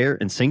store, share,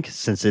 and sync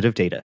sensitive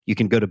data. You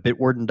can go to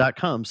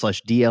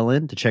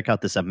bitwarden.com/DLN to check out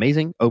this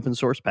amazing open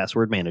source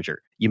password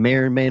manager. You may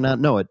or may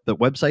not know it, but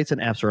websites and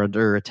apps are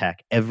under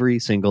attack every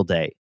single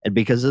day. And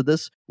because of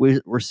this,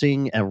 we're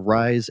seeing a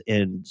rise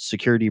in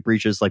security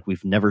breaches like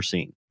we've never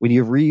seen. When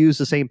you reuse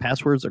the same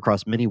passwords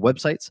across many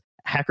websites,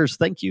 hackers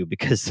thank you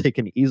because they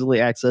can easily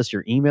access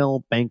your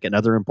email, bank, and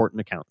other important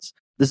accounts.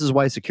 This is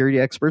why security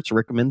experts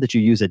recommend that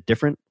you use a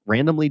different,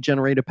 randomly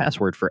generated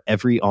password for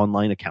every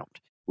online account.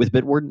 With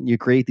Bitwarden, you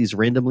create these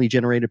randomly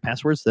generated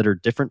passwords that are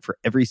different for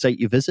every site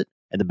you visit.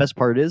 And the best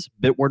part is,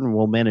 Bitwarden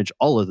will manage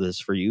all of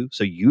this for you,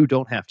 so you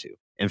don't have to.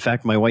 In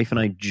fact, my wife and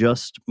I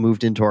just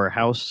moved into our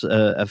house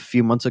a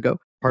few months ago.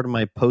 Part of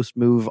my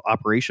post-move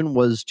operation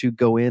was to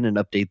go in and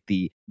update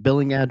the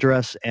billing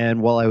address.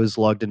 And while I was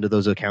logged into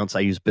those accounts,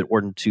 I used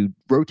Bitwarden to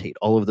rotate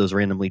all of those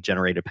randomly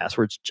generated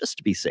passwords just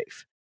to be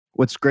safe.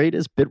 What's great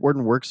is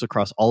Bitwarden works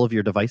across all of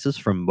your devices,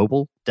 from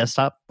mobile,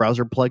 desktop,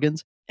 browser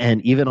plugins, and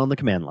even on the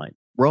command line.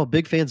 We're all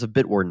big fans of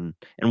Bitwarden,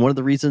 and one of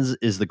the reasons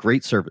is the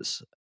great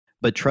service.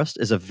 But trust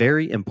is a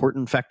very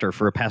important factor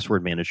for a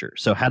password manager.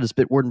 So how does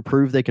Bitwarden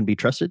prove they can be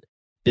trusted?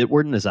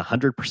 Bitwarden is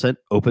 100%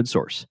 open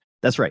source.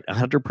 That's right,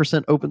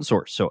 100% open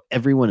source, so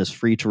everyone is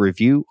free to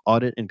review,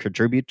 audit, and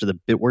contribute to the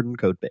Bitwarden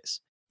codebase.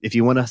 If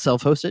you want to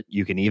self-host it,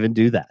 you can even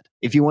do that.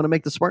 If you want to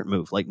make the smart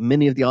move, like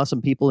many of the awesome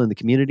people in the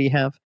community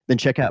have, then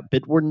check out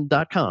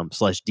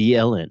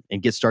bitwarden.com/DLN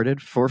and get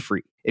started for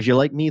free. If you're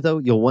like me, though,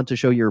 you'll want to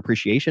show your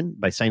appreciation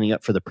by signing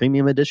up for the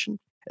premium edition,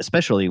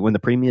 especially when the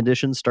premium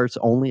edition starts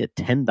only at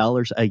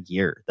 $10 a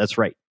year. That's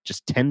right,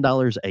 just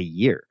 $10 a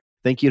year.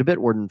 Thank you to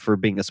Bitwarden for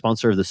being a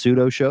sponsor of the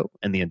Sudo Show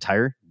and the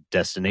entire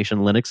Destination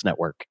Linux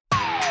network.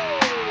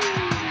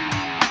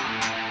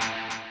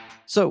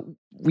 So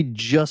we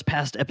just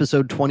passed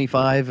episode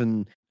 25,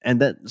 and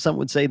that some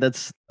would say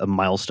that's a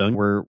milestone.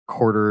 We're a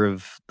quarter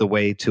of the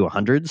way to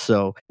 100.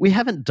 So we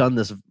haven't done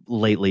this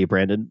lately,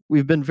 Brandon.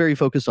 We've been very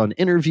focused on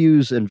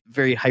interviews and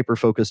very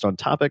hyper-focused on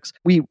topics.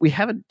 We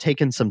haven't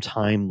taken some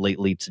time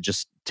lately to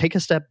just take a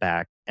step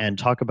back and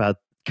talk about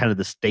kind of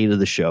the state of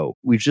the show.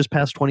 We've just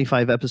passed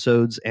 25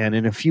 episodes, and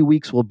in a few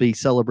weeks, we'll be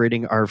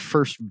celebrating our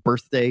first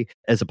birthday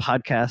as a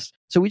podcast.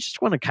 So we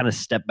just want to kind of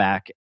step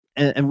back.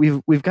 And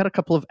we've got a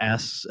couple of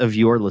asks of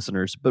your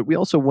listeners, but we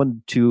also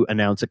wanted to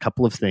announce a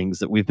couple of things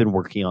that we've been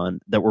working on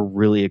that we're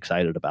really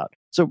excited about.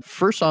 So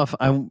first off,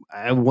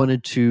 I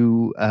wanted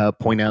to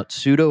point out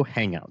Sudo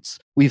Hangouts.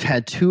 We've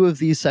had 2 of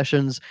these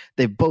sessions.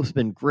 They've both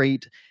been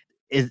great.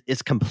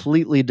 It's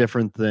completely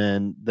different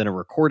than a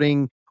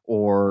recording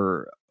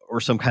or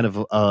some kind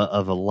of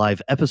a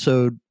live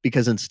episode,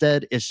 because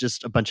instead it's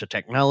just a bunch of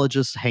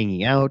technologists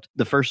hanging out.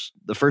 The first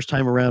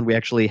time around, we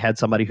actually had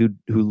somebody who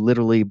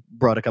literally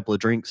brought a couple of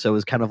drinks, so it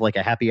was kind of like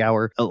a happy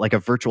hour, like a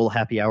virtual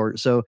happy hour.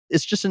 So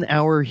it's just an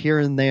hour here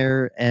and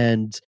there,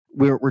 and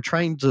we're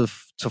trying to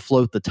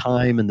float the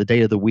time and the day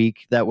of the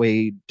week. That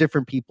way,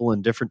 different people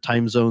in different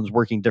time zones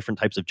working different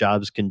types of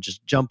jobs can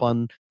just jump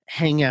on,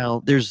 hang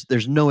out.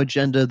 There's no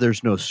agenda,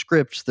 there's no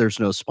script, there's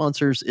no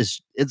sponsors.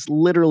 It's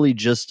literally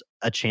just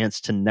a chance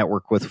to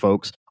network with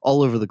folks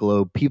all over the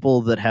globe,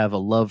 people that have a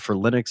love for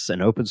Linux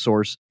and open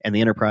source and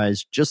the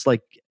enterprise, just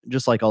like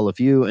all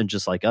of you and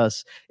just like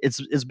us.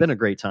 It's been a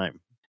great time.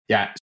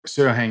 Yeah,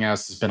 Sudo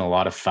Hangouts has been a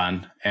lot of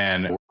fun,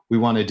 and we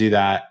want to do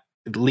that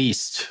at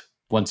least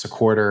once a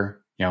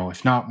quarter,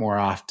 if not more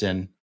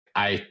often.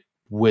 I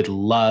would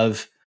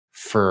love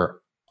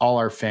for all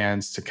our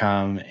fans to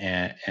come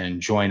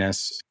and join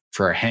us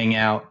for a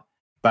hangout.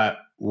 But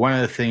one of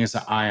the things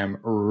that I am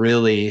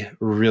really,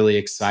 really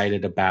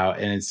excited about,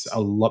 and it's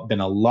been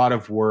a lot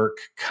of work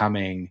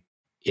coming,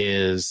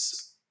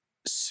 is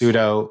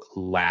Sudo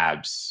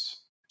Labs.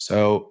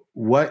 So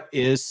what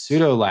is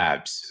Sudo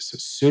Labs? So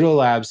Sudo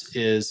Labs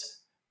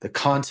is the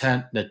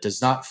content that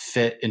does not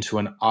fit into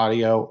an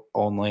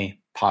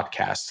audio-only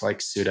podcast like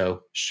Sudo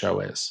Show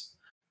is.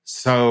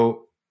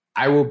 So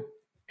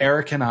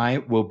Eric and I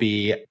will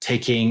be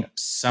taking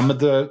some of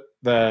the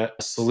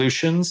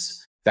solutions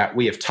that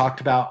we have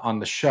talked about on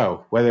the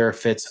show, whether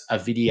if it's a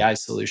VDI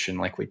solution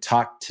like we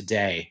talked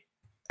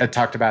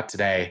about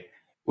today,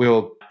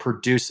 we'll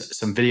produce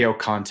some video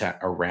content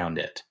around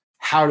it,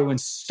 how to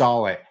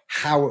install it,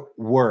 how it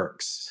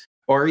works,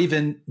 or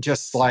even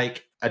just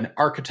like an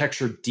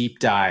architecture deep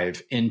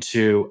dive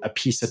into a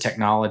piece of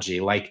technology.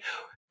 Like,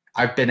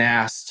 I've been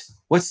asked,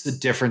 what's the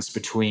difference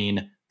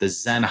between the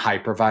Xen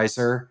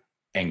hypervisor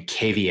and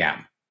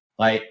KVM?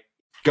 Like,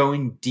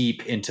 going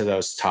deep into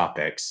those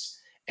topics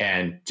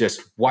and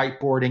just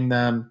whiteboarding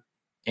them.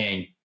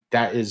 And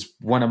that is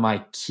one of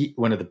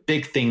the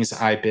big things this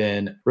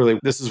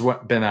has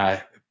been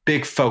a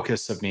big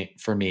focus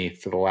for me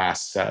for the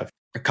last a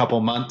couple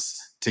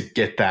months to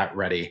get that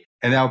ready.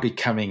 And that'll be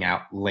coming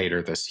out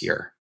later this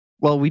year.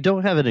 Well, we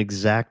don't have an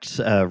exact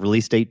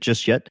release date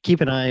just yet.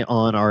 Keep an eye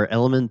on our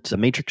Element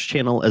Matrix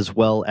channel as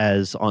well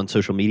as on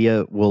social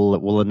media.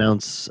 We'll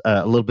announce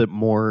a little bit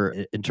more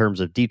in terms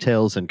of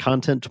details and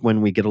content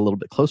when we get a little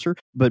bit closer.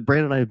 But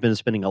Brandon and I have been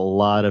spending a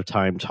lot of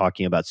time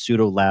talking about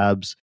Sudo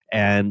Labs,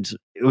 and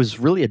it was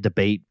really a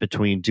debate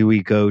between, do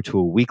we go to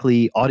a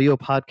weekly audio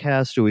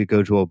podcast? Do we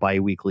go to a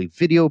bi-weekly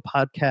video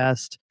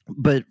podcast?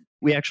 But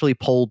we actually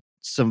polled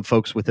some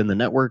folks within the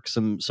network,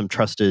 some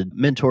trusted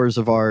mentors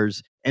of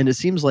ours. And it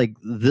seems like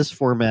this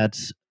format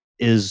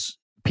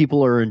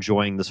people are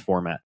enjoying this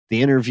format.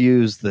 The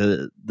interviews,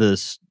 the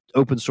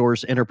open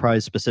source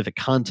enterprise specific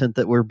content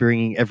that we're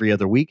bringing every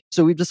other week.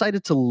 So we've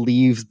decided to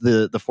leave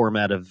the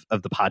format of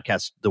the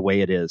podcast the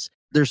way it is.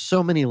 There's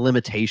so many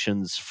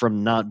limitations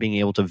from not being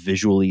able to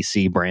visually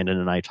see Brandon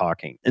and I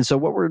talking. And so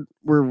what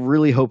we're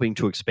really hoping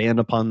to expand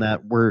upon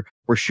that. We're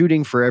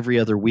shooting for every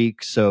other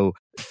week. So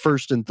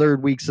first and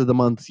third weeks of the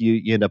month,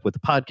 you end up with the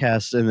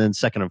podcast. And then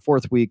second and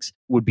fourth weeks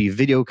would be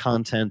video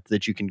content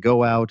that you can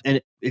go out.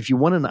 And if you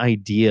want an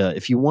idea,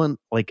 if you want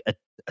like a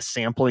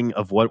sampling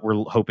of what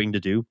we're hoping to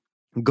do,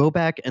 go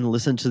back and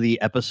listen to the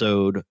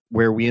episode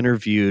where we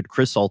interviewed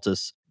Chris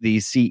Saltis, the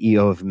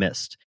CEO of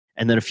Mist.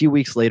 And then a few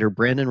weeks later,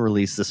 Brandon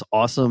released this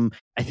awesome,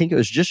 I think it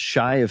was just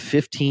shy of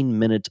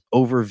 15-minute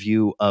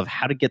overview of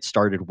how to get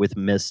started with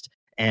Mist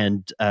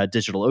and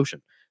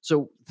DigitalOcean.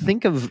 So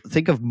think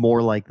of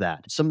more like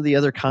that. Some of the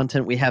other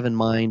content we have in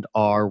mind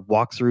are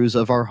walkthroughs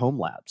of our home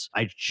labs.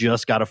 I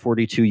just got a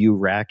 42U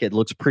rack. It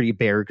looks pretty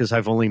bare because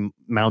I've only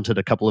mounted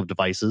a couple of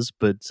devices,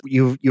 but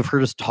you've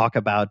heard us talk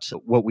about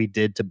what we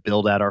did to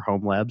build out our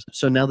home labs.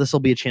 So now this will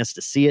be a chance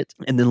to see it.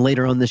 And then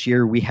later on this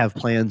year, we have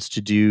plans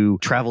to do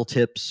travel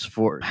tips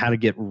for how to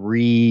get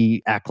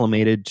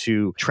reacclimated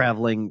to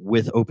traveling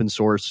with open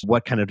source.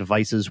 What kind of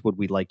devices would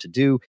we like to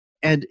do?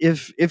 And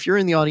if you're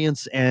in the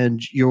audience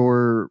and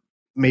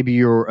maybe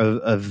you're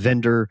a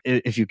vendor,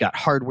 if you've got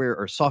hardware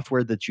or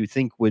software that you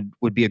think would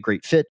be a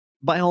great fit,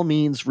 by all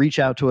means, reach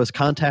out to us,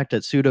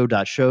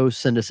 contact@sudo.show,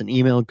 send us an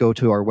email, go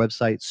to our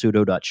website,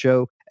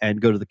 sudo.show, and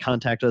go to the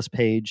contact us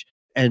page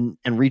and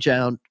reach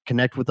out,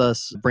 connect with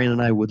us. Brandon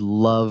and I would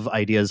love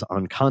ideas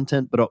on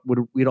content, but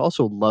we'd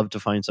also love to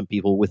find some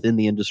people within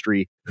the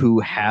industry who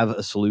have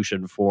a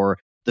solution for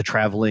the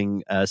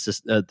traveling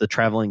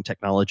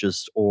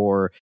technologist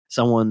or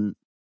someone.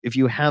 If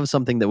you have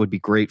something that would be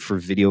great for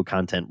video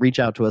content, reach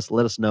out to us.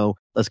 Let us know.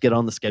 Let's get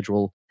on the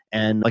schedule.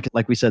 And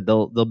like we said,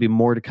 there'll be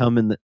more to come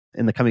in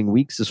the coming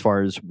weeks as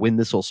far as when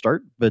this will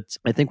start. But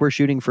I think we're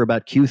shooting for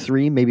about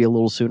Q3, maybe a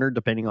little sooner,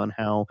 depending on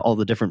how all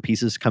the different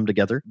pieces come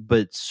together.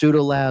 But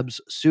Sudo Labs,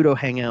 Sudo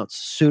Hangouts,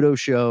 Sudo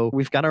Show,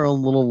 we've got our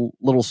own little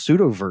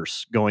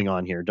Sudoverse going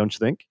on here, don't you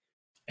think?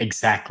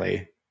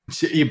 Exactly.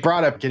 You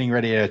brought up getting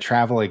ready to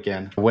travel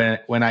again.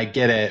 When I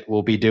get it,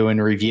 we'll be doing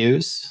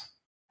reviews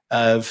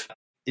of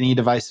any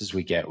devices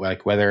we get,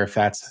 like whether if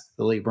that's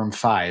the Librem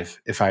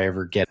 5, if I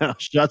ever get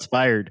it. Shots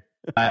fired.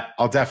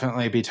 I'll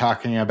definitely be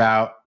talking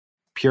about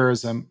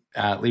Purism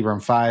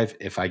Librem 5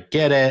 if I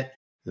get it.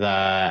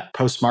 The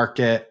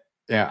post-market,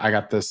 I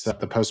got this, the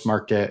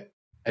post-market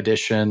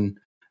edition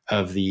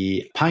of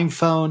the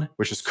PinePhone,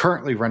 which is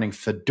currently running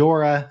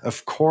Fedora,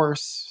 of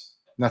course.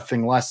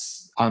 Nothing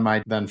less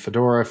than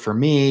Fedora for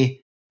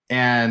me.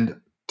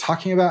 And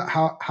talking about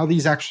how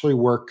these actually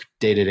work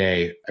day to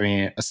day. I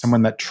mean, as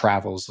someone that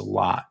travels a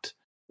lot.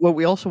 What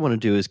we also want to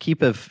do is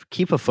keep a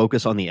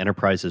focus on the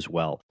enterprise as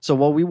well. So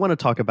while we want to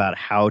talk about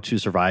how to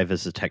survive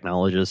as a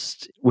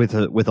technologist with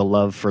a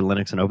love for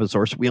Linux and open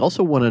source, we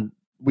also want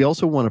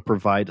to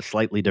provide a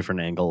slightly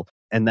different angle,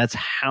 and that's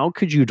how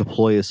could you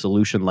deploy a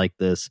solution like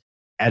this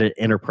at an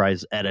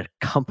enterprise, at a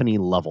company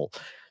level.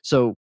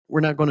 So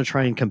we're not going to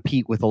try and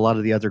compete with a lot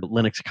of the other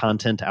Linux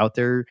content out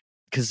there,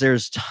 because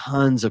there's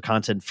tons of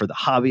content for the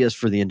hobbyist,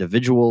 for the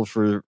individual,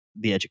 for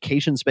the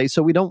education space.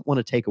 So we don't want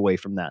to take away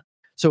from that.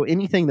 So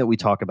anything that we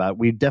talk about,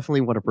 we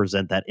definitely want to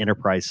present that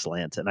enterprise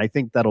slant. And I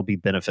think that'll be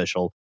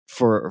beneficial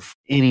for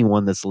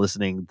anyone that's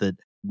listening that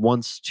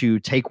wants to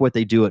take what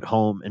they do at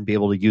home and be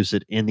able to use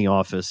it in the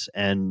office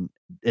and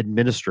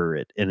administer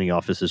it in the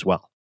office as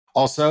well.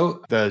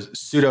 Also, the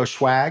Sudo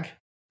swag,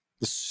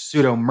 the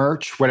Sudo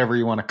merch, whatever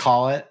you want to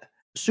call it.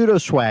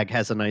 Sudo swag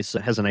has a nice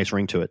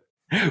ring to it.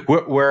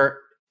 Where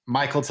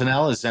Michael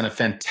Tunnell has done a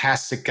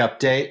fantastic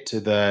update to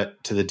the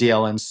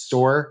DLN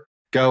store.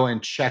 Go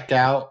and check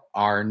out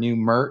our new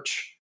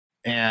merch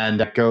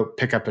and go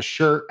pick up a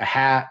shirt, a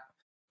hat.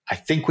 I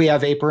think we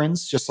have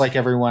aprons, just like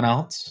everyone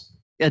else.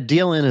 Yeah,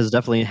 DLN has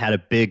definitely had a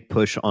big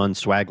push on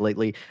swag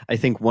lately. I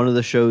think one of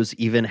the shows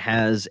even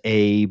has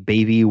a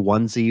baby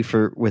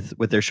onesie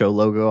with their show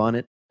logo on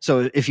it.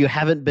 So if you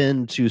haven't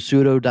been to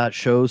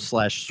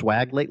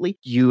sudo.show/swag lately,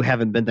 you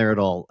haven't been there at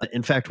all.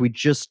 In fact, we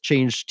just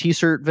changed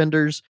t-shirt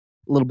vendors.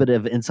 A little bit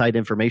of inside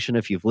information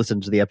if you've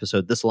listened to the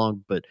episode this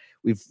long, but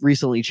we've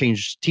recently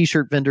changed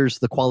t-shirt vendors.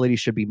 The quality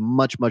should be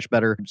much, much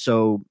better.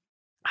 So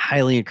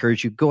highly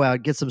encourage you, go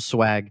out, get some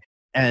swag.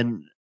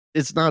 And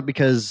it's not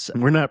because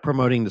we're not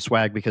promoting the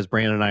swag because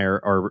Brandon and I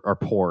are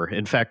poor.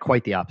 In fact,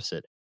 quite the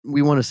opposite.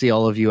 We want to see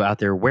all of you out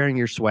there wearing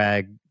your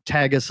swag.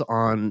 Tag us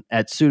on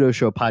at Sudo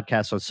Show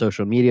Podcast on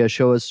social media.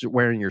 Show us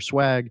wearing your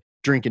swag,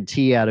 drinking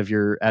tea out of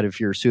your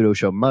Sudo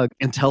Show mug,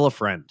 and tell a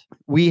friend.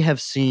 We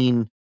have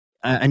seen,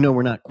 I know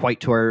we're not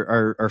quite to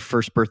our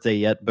first birthday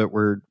yet, but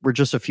we're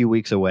just a few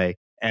weeks away.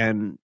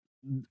 And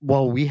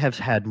while we have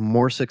had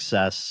more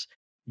success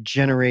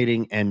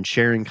generating and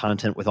sharing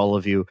content with all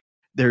of you,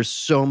 there's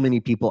so many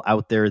people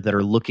out there that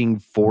are looking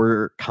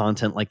for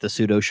content like the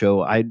Sudo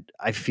Show. I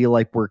feel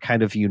like we're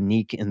kind of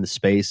unique in the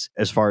space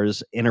as far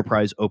as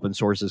enterprise open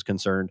source is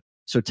concerned.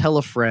 So tell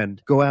a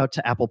friend, go out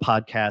to Apple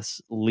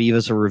Podcasts, leave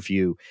us a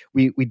review.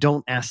 We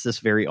don't ask this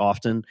very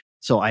often,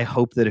 So I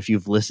hope that if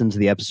you've listened to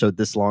the episode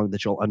this long,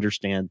 that you'll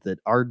understand that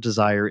our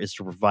desire is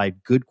to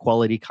provide good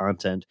quality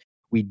content.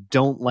 We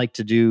don't like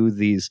to do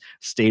these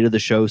state of the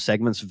show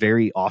segments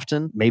very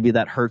often. Maybe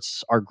that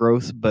hurts our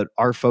growth, but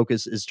our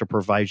focus is to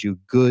provide you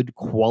good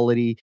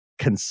quality,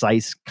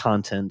 concise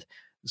content.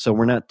 So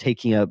we're not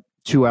taking up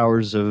 2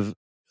 hours of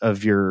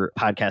your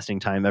podcasting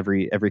time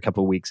every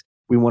couple of weeks.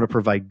 We want to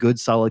provide good,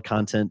 solid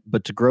content,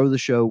 but to grow the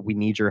show, we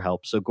need your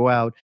help. So go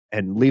out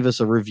and leave us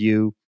a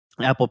review.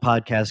 Apple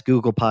Podcasts,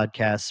 Google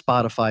Podcasts,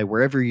 Spotify,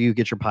 wherever you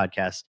get your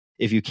podcasts.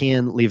 If you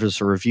can, leave us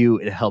a review.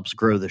 It helps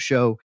grow the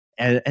show.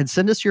 And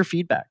send us your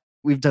feedback.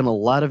 We've done a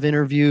lot of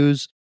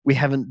interviews. We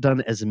haven't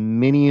done as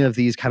many of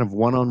these kind of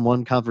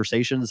one-on-one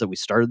conversations that we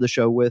started the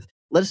show with.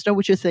 Let us know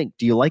what you think.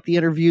 Do you like the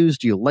interviews?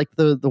 Do you like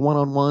the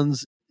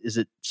one-on-ones? Is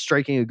it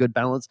striking a good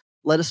balance?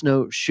 Let us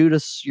know. Shoot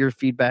us your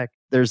feedback.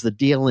 There's the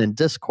DLN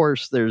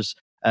discourse. There's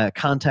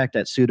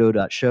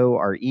contact@pseudo.show,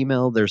 our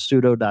email. There's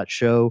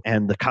pseudo.show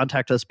and the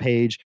contact us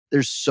page.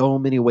 There's so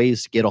many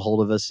ways to get a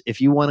hold of us. If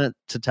you wanted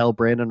to tell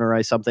Brandon or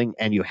I something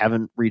and you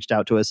haven't reached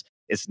out to us,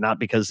 it's not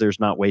because there's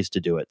not ways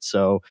to do it.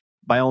 So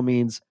by all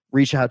means,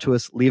 reach out to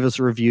us, leave us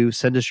a review,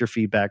 send us your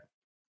feedback.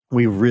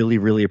 We really,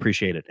 really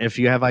appreciate it. If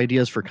you have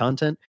ideas for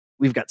content,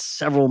 we've got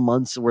several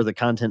months worth of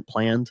content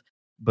planned,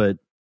 but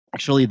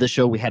actually this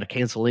show, we had a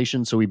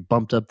cancellation, so we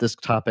bumped up this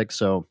topic.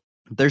 So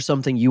if there's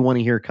something you want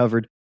to hear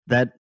covered,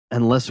 that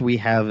unless we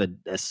have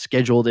a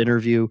scheduled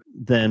interview,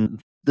 then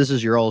this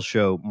is your all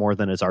show more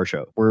than it's our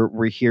show.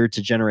 We're here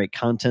to generate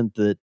content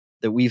that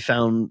we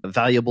found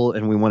valuable,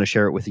 and we want to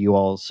share it with you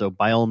all. So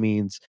by all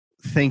means,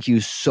 thank you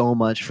so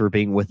much for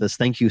being with us.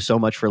 Thank you so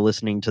much for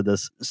listening to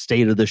this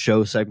state of the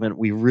show segment.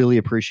 We really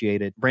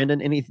appreciate it.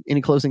 Brandon,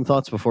 any closing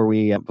thoughts before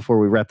we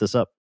wrap this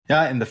up?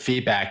 Yeah, and the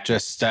feedback,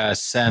 just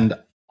send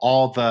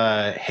all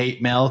the hate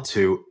mail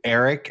to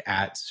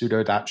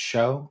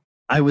eric@pseudo.show.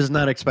 I was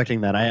not expecting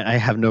that. I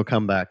have no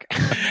comeback.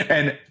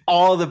 And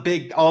all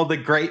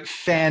the great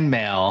fan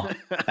mail,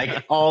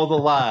 like all the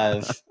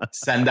love,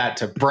 send that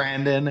to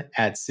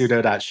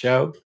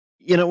Brandon@pseudo.show.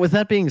 With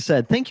that being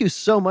said, thank you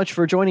so much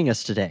for joining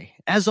us today.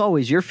 As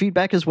always, your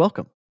feedback is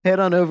welcome.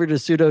 Head on over to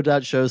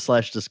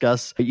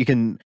pseudo.show/discuss.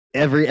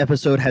 Every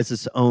episode has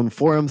its own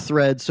forum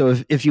thread. So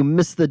if you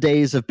miss the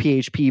days of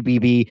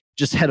PHPBB,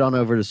 just head on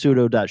over to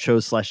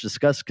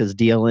pseudo.show/discuss because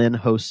DLN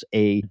hosts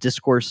a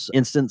discourse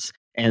instance.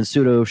 And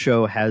Pseudo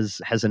Show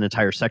has an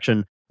entire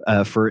section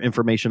for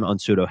information on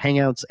Pseudo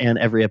Hangouts, and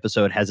every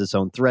episode has its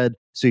own thread.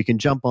 So you can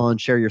jump on,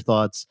 share your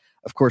thoughts.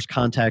 Of course,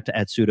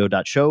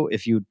 contact@pseudo.show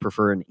if you'd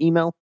prefer an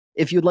email.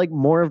 If you'd like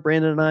more of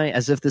Brandon and I,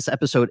 as if this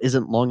episode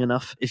isn't long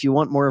enough, if you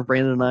want more of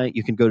Brandon and I,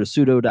 you can go to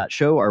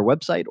pseudo.show, our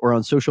website, or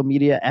on social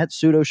media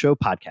 @Pseudo Show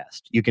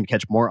Podcast. You can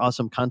catch more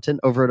awesome content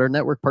over at our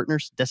network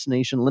partners,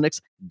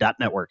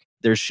 DestinationLinux.network.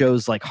 There's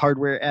shows like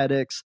Hardware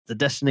Addicts, the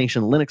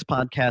Destination Linux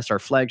podcast, our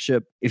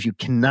flagship. If you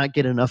cannot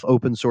get enough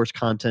open source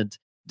content,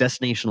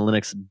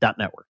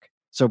 DestinationLinux.network.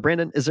 So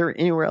Brandon, is there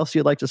anywhere else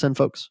you'd like to send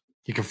folks?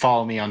 You can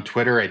follow me on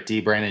Twitter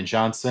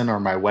 @DBrandonJohnson or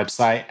my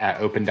website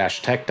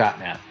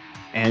 @open-tech.net.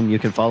 And you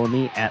can follow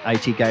me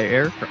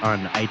 @ITGuyEric on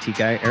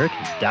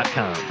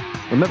itguyeric.com.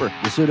 Remember,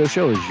 the Pseudo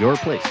Show is your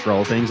place for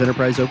all things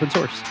enterprise open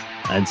source.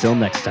 Until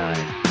next time.